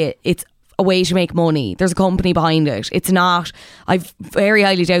of the day, it's a way to make money. There's a company behind it. It's not, I very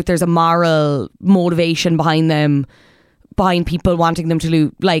highly doubt there's a moral motivation behind them, behind people wanting them to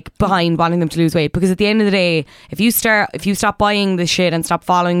lose, like, behind wanting them to lose weight. Because at the end of the day, if you stop buying the shit and stop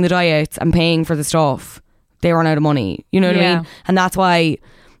following the diets and paying for the stuff, they run out of money. You know what I mean? And that's why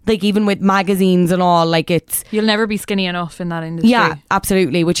like even with magazines and all, like it's... You'll never be skinny enough in that industry. Yeah,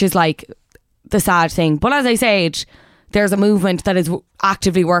 absolutely, which is like the sad thing. But as I said, there's a movement that is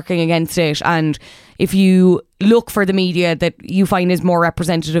actively working against it, and if you look for the media that you find is more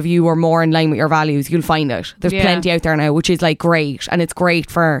representative of you or more in line with your values, you'll find it. There's plenty out there now, which is like great, and it's great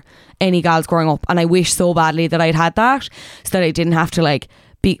for any gals growing up. And I wish so badly that I'd had that, so that I didn't have to like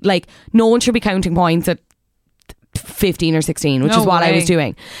be like, no one should be counting points at 15 or 16, which is what I was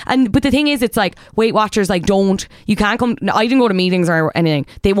doing. But the thing is, it's like Weight Watchers like you can't come. I didn't go to meetings or anything.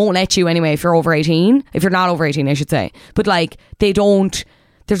 They won't let you anyway if you're over 18, if you're not over 18 I should say, but like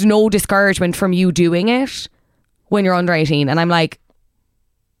there's no discouragement from you doing it when you're under 18. And I'm like,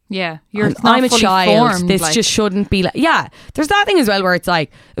 yeah, I'm a child formed, this like. just shouldn't be like, yeah, there's that thing as well where it's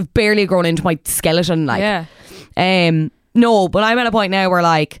like I've barely grown into my skeleton, like no, but I'm at a point now where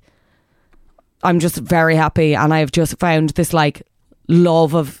like I'm just very happy, and I've just found this like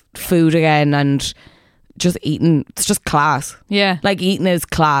love of food again, and just eating, it's just class. Yeah, like eating is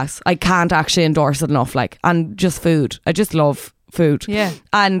class. I can't actually endorse it enough. Like, and just food, I just love food. Yeah,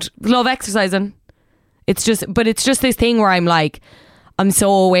 and love exercising. It's just this thing where I'm like, I'm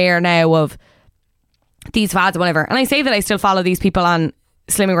so aware now of these fads and whatever, and I say that I still follow these people on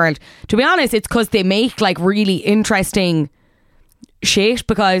Slimming World. To be honest, it's because they make like really interesting shit,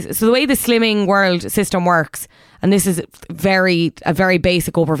 because so the way the Slimming World system works, and this is a very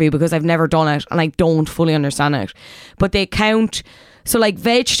basic overview because I've never done it and I don't fully understand it, but they count, so like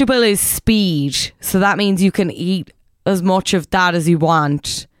vegetable is speed, so that means you can eat as much of that as you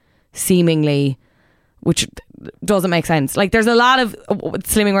want seemingly, which doesn't make sense. Like there's a lot of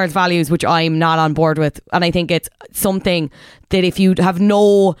Slimming World's values which I'm not on board with, and I think it's something that if you have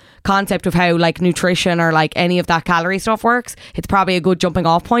no concept of how like nutrition or like any of that calorie stuff works, it's probably a good jumping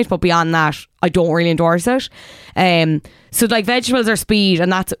off point, but beyond that I don't really endorse it. So like vegetables are speed,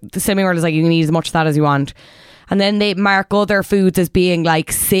 and that's the Slimming World is like you can eat as much of that as you want. And then they mark other foods as being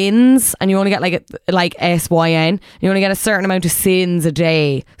like sins, and you only get like SYN, you only get a certain amount of sins a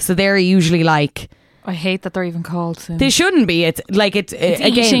day, so they're usually like, I hate that they're even called sins. They shouldn't be. It's like it's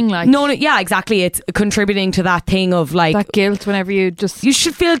again, eating, like, no, yeah, exactly. It's contributing to that thing of like that guilt whenever you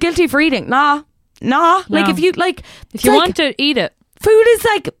should feel guilty for eating. Nah. No. Like if you want to eat it, food is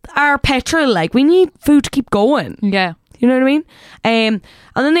like our petrol. Like we need food to keep going. Yeah, you know what I mean. And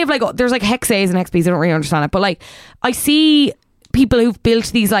then they have like there's like hex A's and hex B's. I don't really understand it, but like I see people who've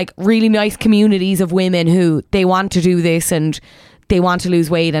built these like really nice communities of women who they want to do this and they want to lose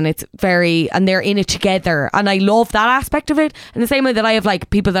weight, and and they're in it together, and I love that aspect of it, in the same way that I have like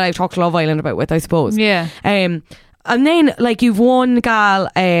people that I've talked to Love Island about with, I suppose. Yeah. And then like you've one gal,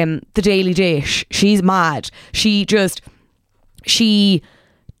 the Daily Dish, she's mad. She's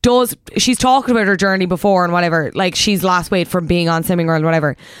talked about her journey before and whatever, like she's lost weight from being on Slimming World,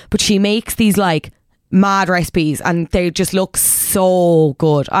 whatever, but she makes these like mad recipes and they just look so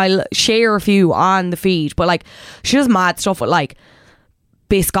good. I'll share a few on the feed, but like she does mad stuff with like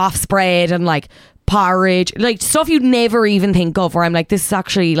Biscoff spread and like porridge, like stuff you'd never even think of, where I'm like, this is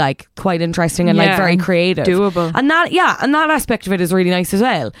actually like quite interesting and like very creative, doable, and that aspect of it is really nice as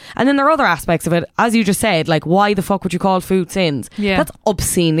well. And then there are other aspects of it, as you just said, like why the fuck would you call food sins? Yeah, that's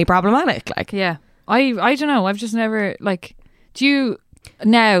obscenely problematic. Like, yeah, I don't know, I've just never like, I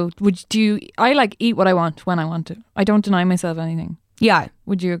like eat what I want when I want it. I don't deny myself anything. Yeah,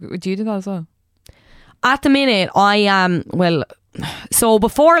 would you do that as well? At the minute I am, well, so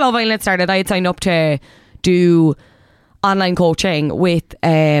before Love Island started, I had signed up to do online coaching with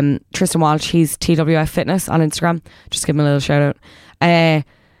Tristan Walsh. He's TWF Fitness on Instagram. Just give him a little shout out.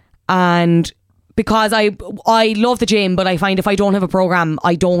 And because I love the gym, but I find if I don't have a program,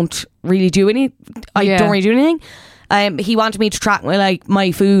 I don't really do anything. He wanted me to track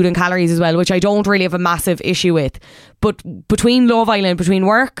my food and calories as well, which I don't really have a massive issue with. But between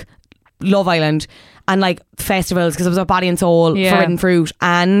work, Love Island, and like festivals, because I was at Body and Soul, Forbidden Fruit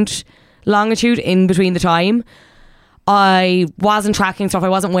and Longitude in between the time, I wasn't tracking stuff, I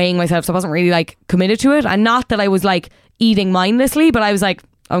wasn't weighing myself, so I wasn't really like committed to it. And not that I was like eating mindlessly, but I was like,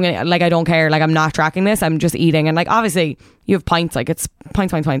 I'm gonna, like, I don't care, like I'm not tracking this, I'm just eating. And like obviously you have pints, like it's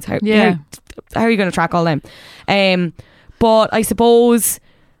pints. How are you gonna track all them? But I suppose,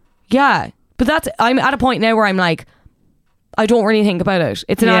 but I'm at a point now where I'm like, I don't really think about it.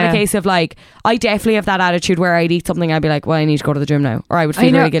 It's not a case of like, I definitely have that attitude where I'd eat something, I'd be like, well, I need to go to the gym now, or I would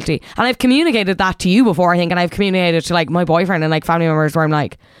feel really guilty. And I've communicated that to you before, I think, and I've communicated to like my boyfriend and like family members where I'm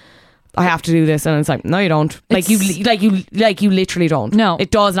like, I have to do this, and it's like, no, you don't. Like you literally don't. No, it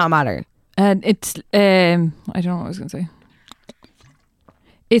does not matter. And it's I don't know what I was gonna say.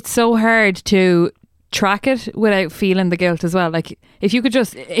 It's so hard to track it without feeling the guilt as well. Like if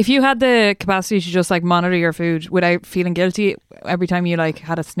you had the capacity to just like monitor your food without feeling guilty every time you like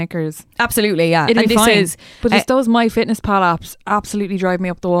had a Snickers, absolutely, yeah. it'd be fine. But it's those MyFitnessPal apps absolutely drive me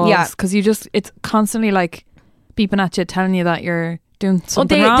up the walls. Yeah, because it's constantly like beeping at you, telling you that you're doing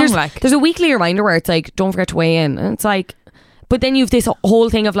something wrong. There's a weekly reminder where it's like, don't forget to weigh in, and it's like, but then you've this whole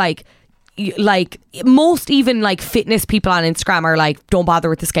thing of like most even like fitness people on Instagram are like, don't bother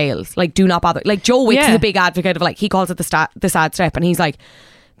with the scales, like do not bother. Like Joe Wicks is a big advocate of like, he calls it the sad step, and he's like,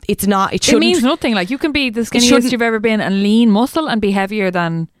 it means nothing. Like you can be the skinniest you've ever been and lean muscle and be heavier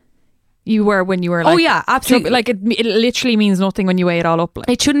than you were when you were like, oh yeah, absolutely. Like it literally means nothing when you weigh it all up. Like.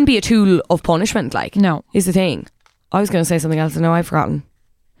 It shouldn't be a tool of punishment. Like, no, is the thing. I was going to say something else and now I've forgotten.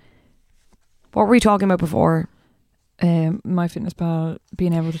 What were we talking about before? MyFitnessPal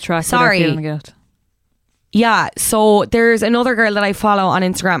being able to track without feeling guilt. Yeah, so there's another girl that I follow on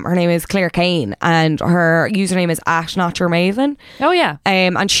Instagram. Her name is Claire Kane and her username is @NotYourMaven. Oh yeah.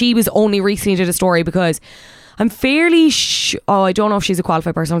 And she was only recently did a story because I'm fairly I don't know if she's a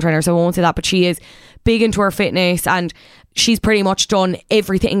qualified personal trainer, so I won't say that, but she is big into her fitness and she's pretty much done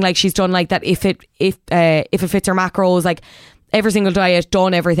everything. Like she's done like that if it fits her macros, like every single diet,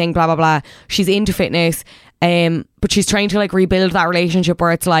 done everything, blah blah blah. She's into fitness, but she's trying to like rebuild that relationship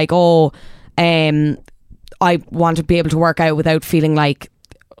where it's like, I want to be able to work out without feeling like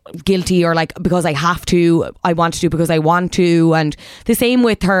guilty or like because I have to. I want to do because I want to. And the same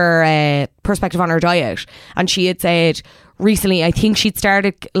with her perspective on her diet. And she had said recently, I think she'd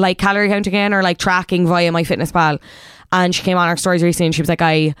started like calorie count again or like tracking via MyFitnessPal. And she came on her stories recently and she was like,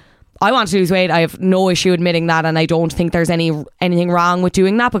 I want to lose weight. I have no issue admitting that, and I don't think there's anything wrong with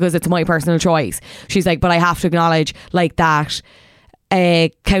doing that because it's my personal choice. She's like, but I have to acknowledge like that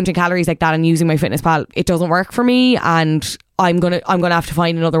counting calories like that and using MyFitnessPal, it doesn't work for me, and I'm gonna have to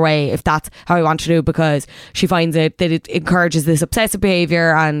find another way if that's how I want to do it, because she finds that it encourages this obsessive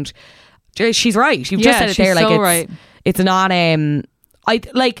behaviour. And she's right. You've just said it there. Like so it's right. It's not I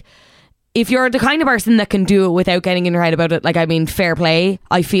like. If you're the kind of person that can do it without getting in your head about it, like, I mean, fair play.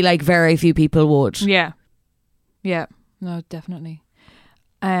 I feel like very few people would. Yeah. Yeah. No, definitely.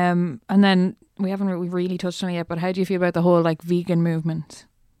 And then we've really touched on it yet, but how do you feel about the whole like vegan movement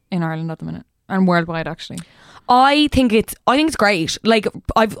in Ireland at the minute and worldwide actually? I think it's great. Like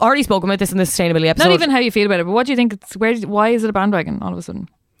I've already spoken about this in the sustainability episode. Not even how you feel about it, but what do you think? Why is it a bandwagon all of a sudden?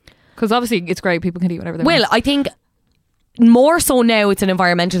 Because obviously it's great. People can eat whatever they want. Well, I think more so now it's an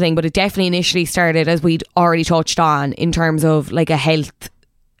environmental thing, but it definitely initially started, as we'd already touched on, in terms of like a health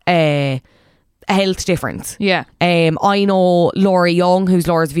difference. Yeah. I know Laura Young, who's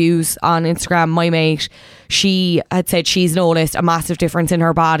Laura's Views on Instagram, my mate. She had said she's noticed a massive difference in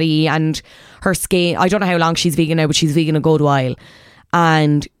her body and her skin. I don't know how long she's vegan now, but she's vegan a good while,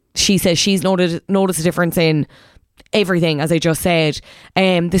 and she says she's noticed a difference in everything, as I just said.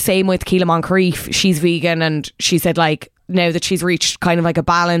 The same with Keela Moncrief. She's vegan, and she said like now that she's reached kind of like a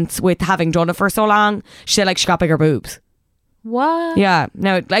balance with having done it for so long, she said like she got bigger boobs. What? Yeah.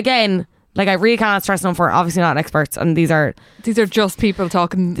 Now again, like I really cannot stress enough, we're obviously not experts, and these are just people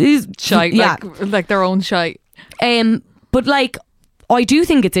talking shite, yeah, like their own shite. But like I do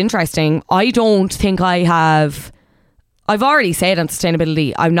think it's interesting. I don't think I've already said on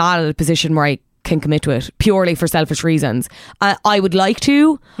sustainability, I'm not in a position where I can commit to it purely for selfish reasons. I would like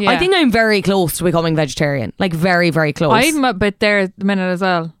to. Yeah. I think I'm very close to becoming vegetarian, like very, very close. I'm a bit there at the minute as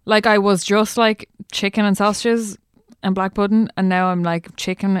well. Like I was just like chicken and sausages and black pudding, and now I'm like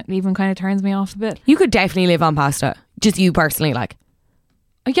chicken even kind of turns me off a bit. You could definitely live on pasta, just you personally, like.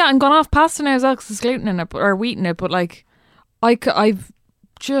 Yeah, I'm gone off pasta now as well because there's gluten in it or wheat in it, but like I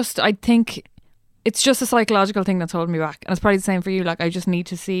think it's just a psychological thing that's holding me back, and it's probably the same for you. Like I just need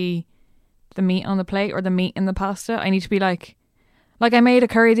to see the meat on the plate or the meat in the pasta. I need to be like I made a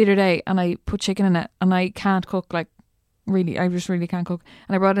curry the other day and I put chicken in it, and I can't cook, like really, I just really can't cook,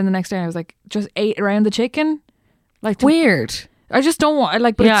 and I brought it in the next day and I was like, just ate around the chicken. Like weird. I just don't want,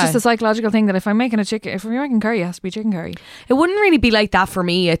 like, but it's just a psychological thing that if I'm making curry, it has to be chicken curry. It wouldn't really be like that for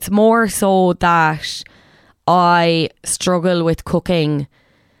me. It's more so that I struggle with cooking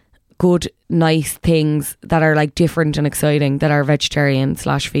good, nice things that are like different and exciting, that are vegetarian /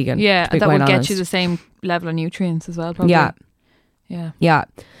 vegan. Yeah, that would get you the same level of nutrients as well, probably. Yeah.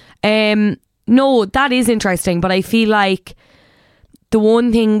 No, that is interesting, but I feel like the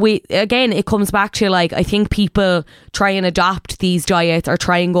one thing it comes back to, like, I think people try and adopt these diets or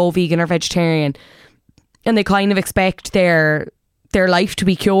try and go vegan or vegetarian, and they kind of expect their life to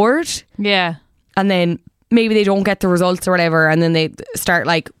be cured. Yeah. And then maybe they don't get the results or whatever, and then they start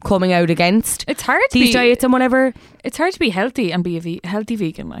like coming out against It's hard to these be, diets and whatever. It's hard to be healthy and be a healthy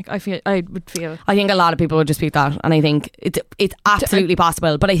vegan. Like I would feel I think a lot of people would dispute that, and I think it's absolutely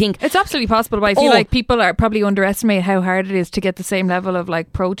possible. But I think it's absolutely possible. But I feel like people are probably underestimate how hard it is to get the same level of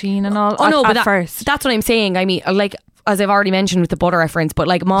like protein and all. First, that's what I'm saying. I mean, like as I've already mentioned with the butter reference, but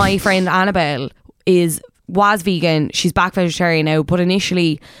like my friend Annabelle was vegan. She's back vegetarian now, but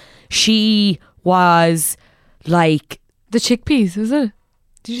initially she was like the chickpeas, was it?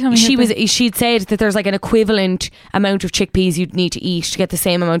 Did you tell me she'd said that there's like an equivalent amount of chickpeas you'd need to eat to get the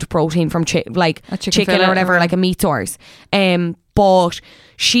same amount of protein from chicken or whatever, like a meat source. But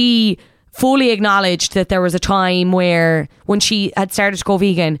she fully acknowledged that there was a time where when she had started to go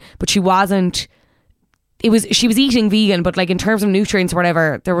vegan, but she was eating vegan, but like in terms of nutrients or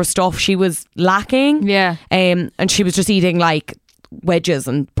whatever, there was stuff she was lacking. Yeah. And she was just eating like wedges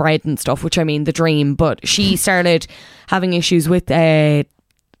and bread and stuff, which I mean the dream. But she started having issues with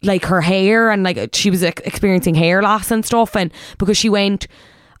like her hair, and like she was experiencing hair loss and stuff, and because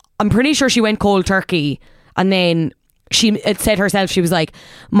I'm pretty sure she went cold turkey, and then she had said herself, she was like,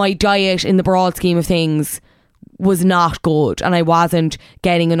 my diet in the broad scheme of things was not good, and I wasn't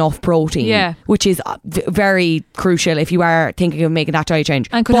getting enough protein, which is very crucial if you are thinking of making that diet change,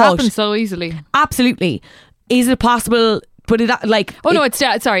 and could happen so easily. Absolutely. Is it possible? But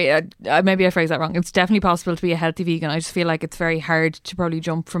sorry, maybe I phrased that wrong. It's definitely possible to be a healthy vegan. I just feel like it's very hard to probably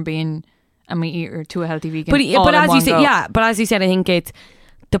jump from being a meat eater to a healthy vegan. But as you said, I think it's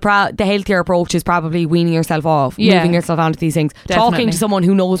the healthier approach is probably weaning yourself off, moving yourself onto these things, talking to someone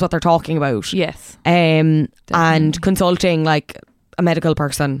who knows what they're talking about. Yes, and consulting like a medical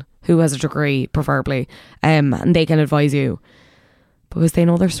person who has a degree, preferably, and they can advise you because they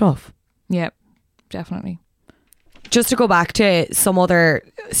know their stuff. Yeah, definitely. Just to go back to some other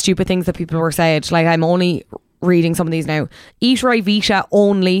stupid things that people were said, like I'm only reading some of these now. Eat Ryvita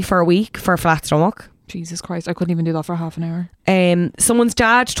only for a week for a flat stomach. Jesus Christ, I couldn't even do that for half an hour. Someone's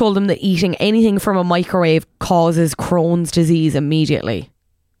dad told them that eating anything from a microwave causes Crohn's disease immediately.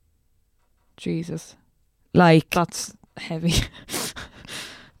 Jesus. Like, that's heavy.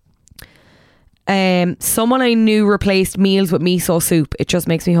 Someone I knew replaced meals with miso soup. It just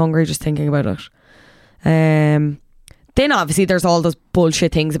makes me hungry just thinking about it. Then obviously there's all those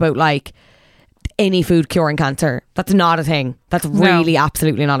bullshit things about like any food curing cancer. That's not a thing. That's really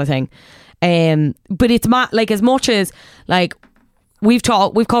absolutely not a thing. But it's like as much as like we've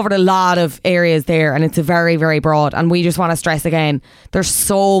covered a lot of areas there, and it's a very, very broad, and we just want to stress again, there's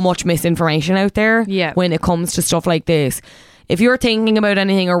so much misinformation out there when it comes to stuff like this. If you're thinking about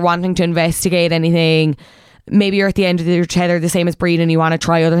anything or wanting to investigate anything, maybe you're at the end of your tether, the same as Breed, and you want to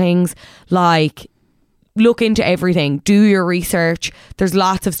try other things, like look into everything, do your research. There's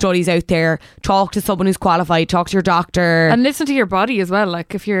lots of studies out there. Talk to someone who's qualified, talk to your doctor, and listen to your body as well.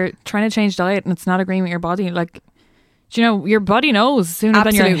 Like if you're trying to change diet and it's not agreeing with your body, like, you know, your body knows sooner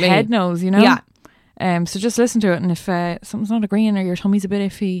than your head knows, you know. So just listen to it, and if something's not agreeing or your tummy's a bit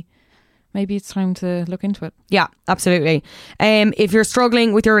iffy, maybe it's time to look into it. Yeah, absolutely. If you're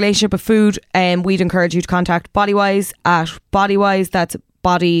struggling with your relationship with food, we'd encourage you to contact Bodywhys at Bodywhys, that's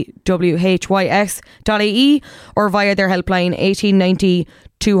bodywhys.ie, or via their helpline 1890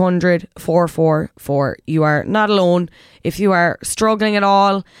 200 444. You are not alone if you are struggling at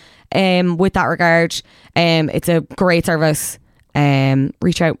all with that regard. It's a great service.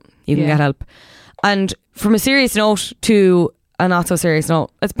 Reach out, you can get help. And from a serious note to a not so serious note,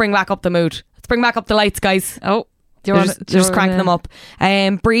 let's bring back up the mood. Let's bring back up the lights, guys. Just crank them up.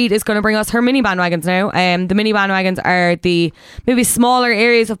 Breed is going to bring us her mini bandwagons now. The mini bandwagons are the maybe smaller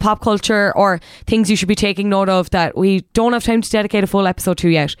areas of pop culture or things you should be taking note of that we don't have time to dedicate a full episode to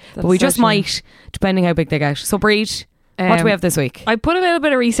yet, but we just might, depending how big they get. So Breed, what do we have this week? I put a little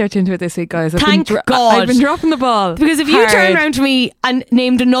bit of research into it this week, guys. Thank God. I've been dropping the ball. Because if you turned around to me and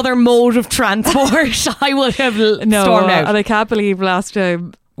named another mode of transport, I would have stormed out. And I can't believe last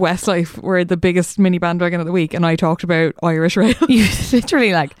time Westlife were the biggest mini bandwagon of the week, and I talked about Irish Rail. You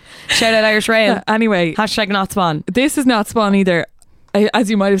literally like shout out Irish Rail. Anyway, hashtag not spawn. This is not spawn either. As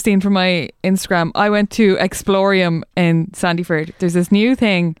you might have seen from my Instagram, I went to Explorium in Sandyford. There's this new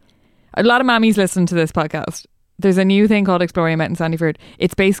thing. A lot of mammies listen to this podcast. There's a new thing called Explorium out in Sandyford.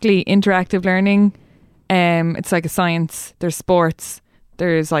 It's basically interactive learning. It's like a science. There's sports.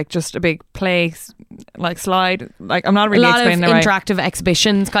 There's like just a big place, like slide. Like I'm not really explaining it right. A lot of interactive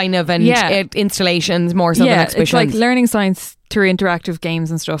exhibitions kind of, and installations more so than exhibitions. It's like learning science through interactive games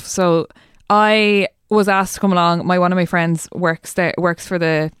and stuff. So I was asked to come along. One of my friends works for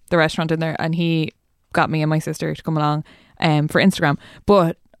the restaurant in there, and he got me and my sister to come along for Instagram.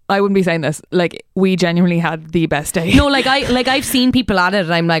 But I wouldn't be saying this. Like, we genuinely had the best day. No, I've seen people at it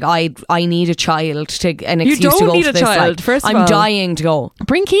and I'm like, I need a child an excuse to go need to a this. child, Like, first of I'm all. dying to go.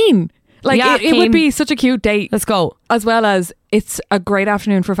 Bring Keen. Like, Yeah, it would Keen. be such a cute date. Let's go. As well as it's a great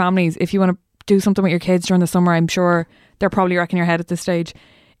afternoon for families. If you want to do something with your kids during the summer, I'm sure they're probably wrecking your head at this stage.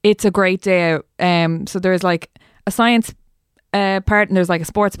 It's a great day out. So there's like a science part and there's like a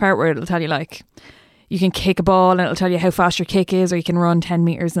sports part where it'll tell you like you can kick a ball and it'll tell you how fast your kick is, or you can run 10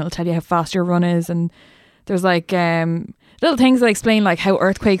 meters and it'll tell you how fast your run is. And there's like little things that explain like how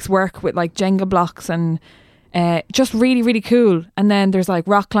earthquakes work with like Jenga blocks, and just really, really cool. And then there's like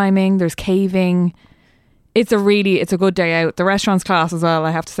rock climbing, there's caving. It's a good day out. The restaurant's class as well,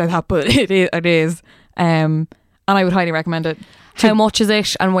 I have to say that, but it is. And I would highly recommend it. How much is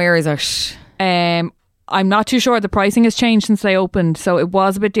it and where is it? I'm not too sure. The pricing has changed since they opened, so it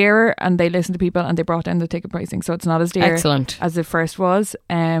was a bit dearer, and they listened to people and they brought down the ticket pricing, so it's not as dear Excellent. as it first was.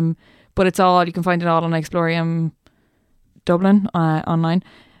 But it's all, you can find it all on Explorium Dublin online.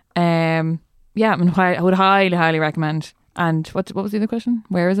 Yeah, I would highly, highly recommend. And what was the other question?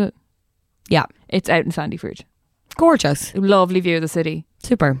 Where is it? Yeah. It's out in Sandyford. Gorgeous. Lovely view of the city.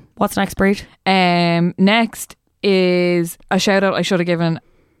 Super. What's next, Breed? Next is a shout out I should have given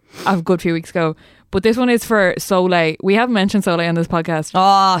a good few weeks ago, but this one is for Soleil. We haven't mentioned Soleil on this podcast.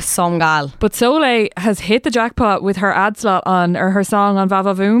 Oh, some gal. But Soleil has hit the jackpot with her ad slot on, or her song on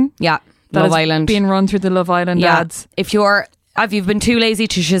Vava Voom. Yeah. That Love is Island. being run through the Love Island ads. If you've been too lazy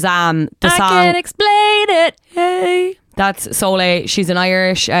to Shazam the I song, can't explain it. Hey. that's Soleil. She's an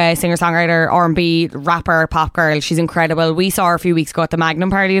Irish singer-songwriter, R&B, rapper, pop girl. She's incredible. We saw her a few weeks ago at the Magnum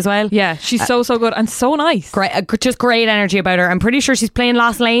party as well. Yeah, she's so good and so nice. Great, just great energy about her. I'm pretty sure she's playing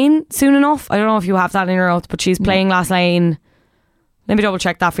Last Lane soon enough. I don't know if you have that in your notes, but she's playing Last Lane. Let me double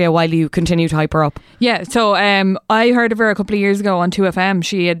check that for you while you continue to hype her up. Yeah, so I heard of her a couple of years ago on 2FM.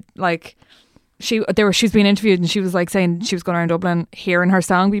 She had like she's been interviewed and she was like saying she was going around Dublin hearing her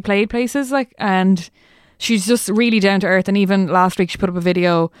song be played places, like, and she's just really down to earth. And even last week she put up a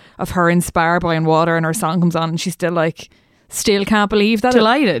video of her in Spar buying water and her song comes on and she's still can't believe that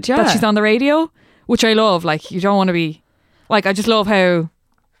Delighted, yeah. that she's on the radio, which I love. Like, you don't want to be like, I just love how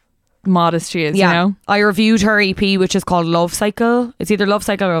modest she is. Yeah. You know, I reviewed her EP, which is called Love Cycle. It's either Love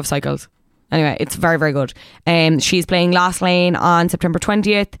Cycle or Love Cycles. Anyway, it's very, very good. She's playing Last Lane on September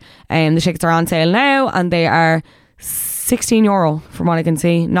 20th. The tickets are on sale now and they are €16 from what I can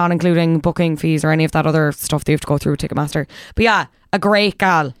see, not including booking fees or any of that other stuff they have to go through with Ticketmaster. But yeah, a great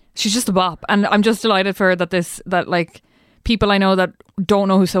gal. she's just a bop, and I'm just delighted for her that like people I know that don't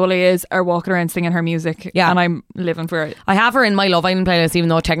know who Soleil is are walking around singing her music. Yeah. And I'm living for it. I have her in my Love Island playlist, even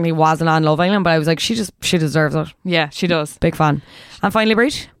though it technically wasn't on Love Island, but I was like, she deserves it. Yeah, she does. Big fan. And finally,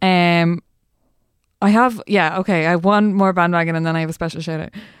 Breach? I have one more bandwagon and then I have a special shout out.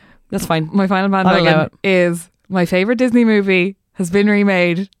 That's fine. My final I'll allow bandwagon it. is my favourite Disney movie has been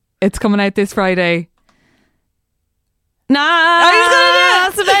remade. It's coming out this Friday.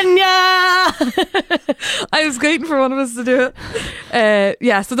 I was waiting for one of us to do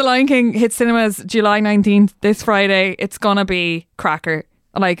it. So The Lion King hits cinemas July 19th this Friday. It's gonna be cracker.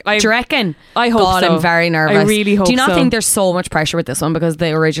 Like, Do you reckon? I hope God, so. I'm very nervous. I really hope so. Do you not think there's so much pressure with this one because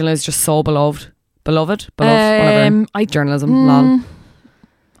the original is just so beloved? Beloved? Whatever. Journalism. Lol.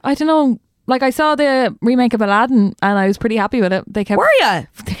 I don't know. Like, I saw the remake of Aladdin and I was pretty happy with it. They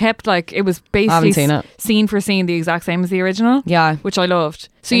kept like, it was basically seen it. scene for scene the exact same as the original. Yeah. Which I loved.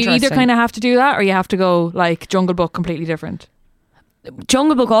 So you either Interesting. kind of have to do that or you have to go like Jungle Book, completely different.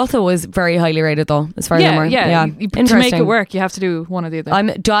 Jungle Book also was very highly rated though, as far as I'm aware. Yeah. To Interesting. make it work, you have to do one or the other.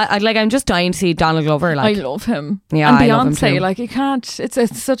 I'm just dying to see Donald Glover. Like, I love him. Yeah, and I love him Beyonce, too. like, you can't. It's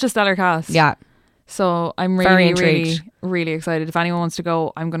such a stellar cast. Yeah. So I'm Very really, intrigued. really, really excited. If anyone wants to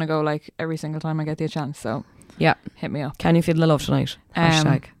go, I'm going to go like every single time I get the chance. So Yeah. hit me up. Can you feel the love tonight?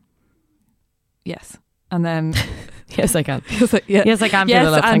 Hashtag. Yes. And then Yes, I can. yes, I can Yes, I can feel Yes,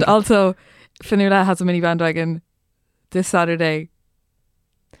 the love. and thank you. also Fanula has a mini bandwagon this Saturday.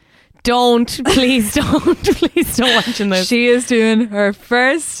 Please don't mention this. She is doing her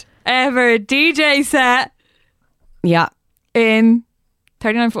first ever DJ set Yeah. in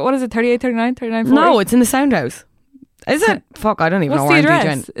 39. What is it? 38, 39, 39, 40? No, it's in the Sound House. Is it? Fuck, I don't even What's know the where I'm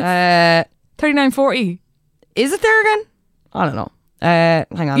address? DJing. 3940. Is it there again? I don't know. Hang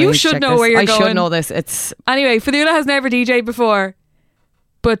on. You I need to should check know this. where you're I should going. know this. It's Anyway, Fanula has never DJed before,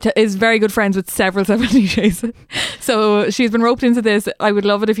 but is very good friends with several DJs. So she's been roped into this. I would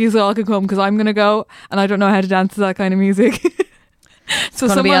love it if you all could come because I'm going to go and I don't know how to dance to that kind of music. So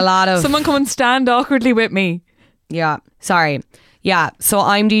gonna be a lot of- someone come and stand awkwardly with me. Yeah. Sorry. Yeah. So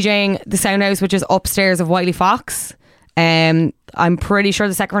I'm DJing the Sound House, which is upstairs of Wiley Fox. I'm pretty sure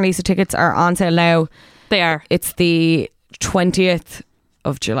the second release of tickets are on sale now. They are. It's the 20th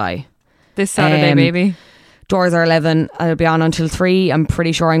of July. This Saturday, baby. Doors are 11. I'll be on until 3. I'm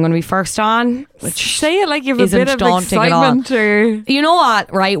pretty sure I'm going to be first on. Which say it like you have a bit of daunting excitement. Or... You know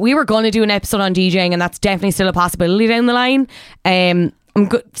what? Right, we were going to do an episode on DJing, and that's definitely still a possibility down the line. I'm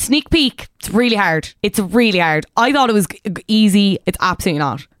good. Sneak peek. It's really hard. It's really hard. I thought it was easy. It's absolutely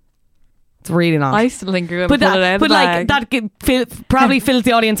not. It's really not. I still think you're going to pull it out of the bag. That probably fills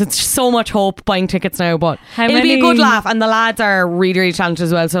the audience with so much hope buying tickets now, but it'll be a good laugh, and the lads are really, really talented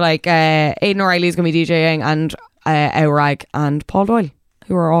as well. So like Aidan O'Reilly's going to be DJing, and Outrag and Paul Doyle,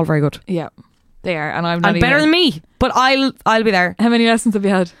 who are all very good. Yeah, they are, and I'm not better than me, but I'll be there. How many lessons have you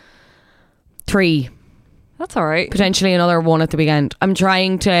had? 3. That's all right. Potentially another 1 at the weekend. I'm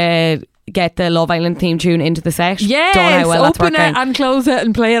trying to get the Love Island theme tune into the set. Yes, don't know how well open it and close it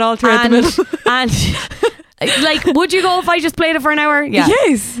and play it all throughout the middle. And like, would you go if I just played it for an hour? Yeah.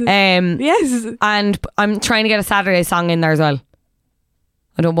 Yes. Yes. And I'm trying to get a Saturday song in there as well.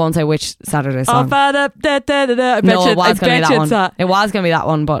 I won't say which Saturday song. No, it was going to be that one. It was going to be that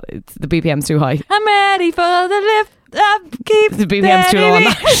one, but the BPM's too high. I'm ready for the lift up. Keep the BPM's too low on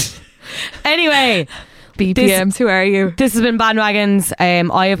that. Anyway. BPMs, who are you? This has been Bandwagons.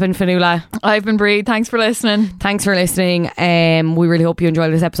 I have been Fionnuala. I've been Brie. Thanks for listening. We really hope you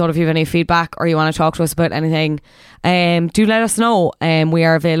enjoyed this episode. If you have any feedback or you want to talk to us about anything, do let us know. We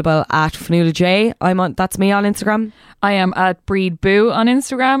are available at Fionnuala J. That's me on Instagram. I am at Breed Boo on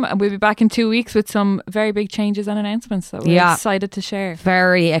Instagram, and we'll be back in 2 weeks with some very big changes and announcements that we're excited to share.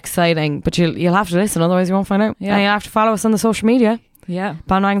 Very exciting, but you'll have to listen, otherwise you won't find out. Yeah. And you'll have to follow us on the social media. Yeah.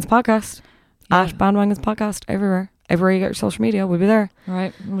 Bandwagons Podcast. At Bandwagons Podcast everywhere you get your social media, we'll be there. All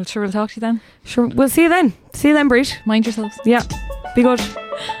right, well, sure, we'll talk to you then. Sure, we'll see you then. Breed. Mind yourselves. Yeah, be good.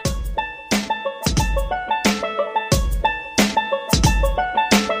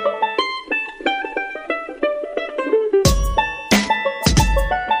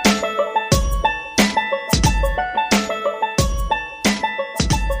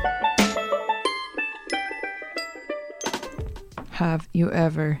 Have you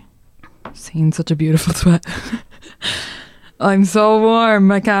ever seen such a beautiful sweat? I'm so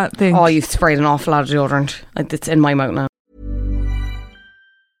warm, I can't think. Oh, you've sprayed an awful lot of deodorant. It's in my mouth now.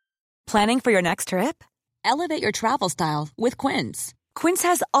 Planning for your next trip? Elevate your travel style with Quince. Quince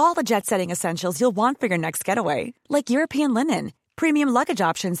has all the jet-setting essentials you'll want for your next getaway, like European linen, premium luggage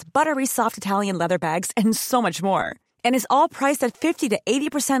options, buttery soft Italian leather bags, and so much more. And is all priced at 50 to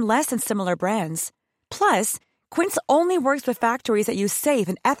 80% less than similar brands. Plus, Quince only works with factories that use safe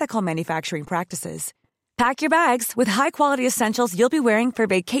and ethical manufacturing practices. Pack your bags with high-quality essentials you'll be wearing for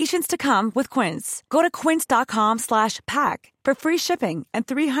vacations to come with Quince. Go to quince.com/pack for free shipping and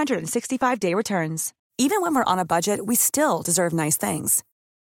 365-day returns. Even when we're on a budget, we still deserve nice things.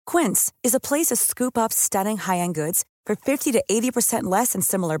 Quince is a place to scoop up stunning high-end goods for 50 to 80% less than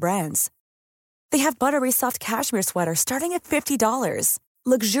similar brands. They have buttery soft cashmere sweaters starting at $50,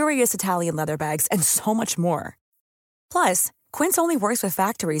 luxurious Italian leather bags, and so much more. Plus, Quince only works with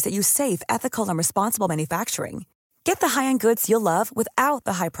factories that use safe, ethical, and responsible manufacturing. Get the high-end goods you'll love without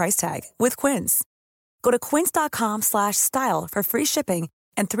the high price tag with Quince. Go to quince.com/style for free shipping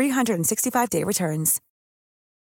and 365-day returns.